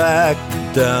back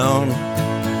down.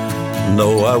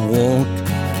 No, I won't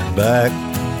back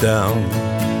down.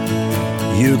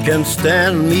 You can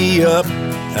stand me up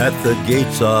at the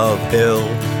gates of hell,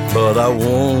 but I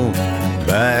won't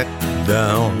back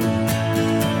down.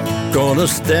 Gonna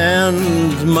stand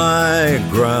my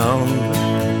ground,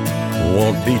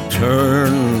 won't be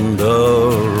turned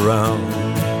around.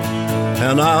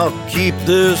 And I'll keep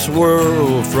this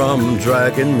world from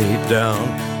dragging me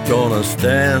down. Gonna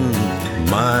stand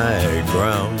my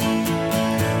ground,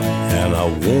 and I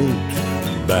won't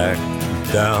back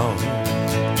down.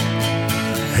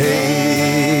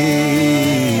 Hey,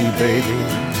 baby,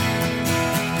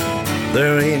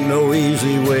 there ain't no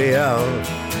easy way out.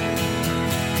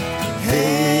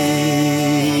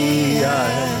 Hey, I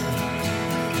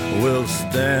will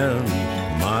stand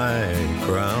my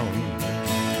ground,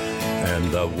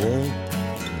 and I won't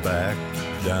back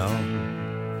down.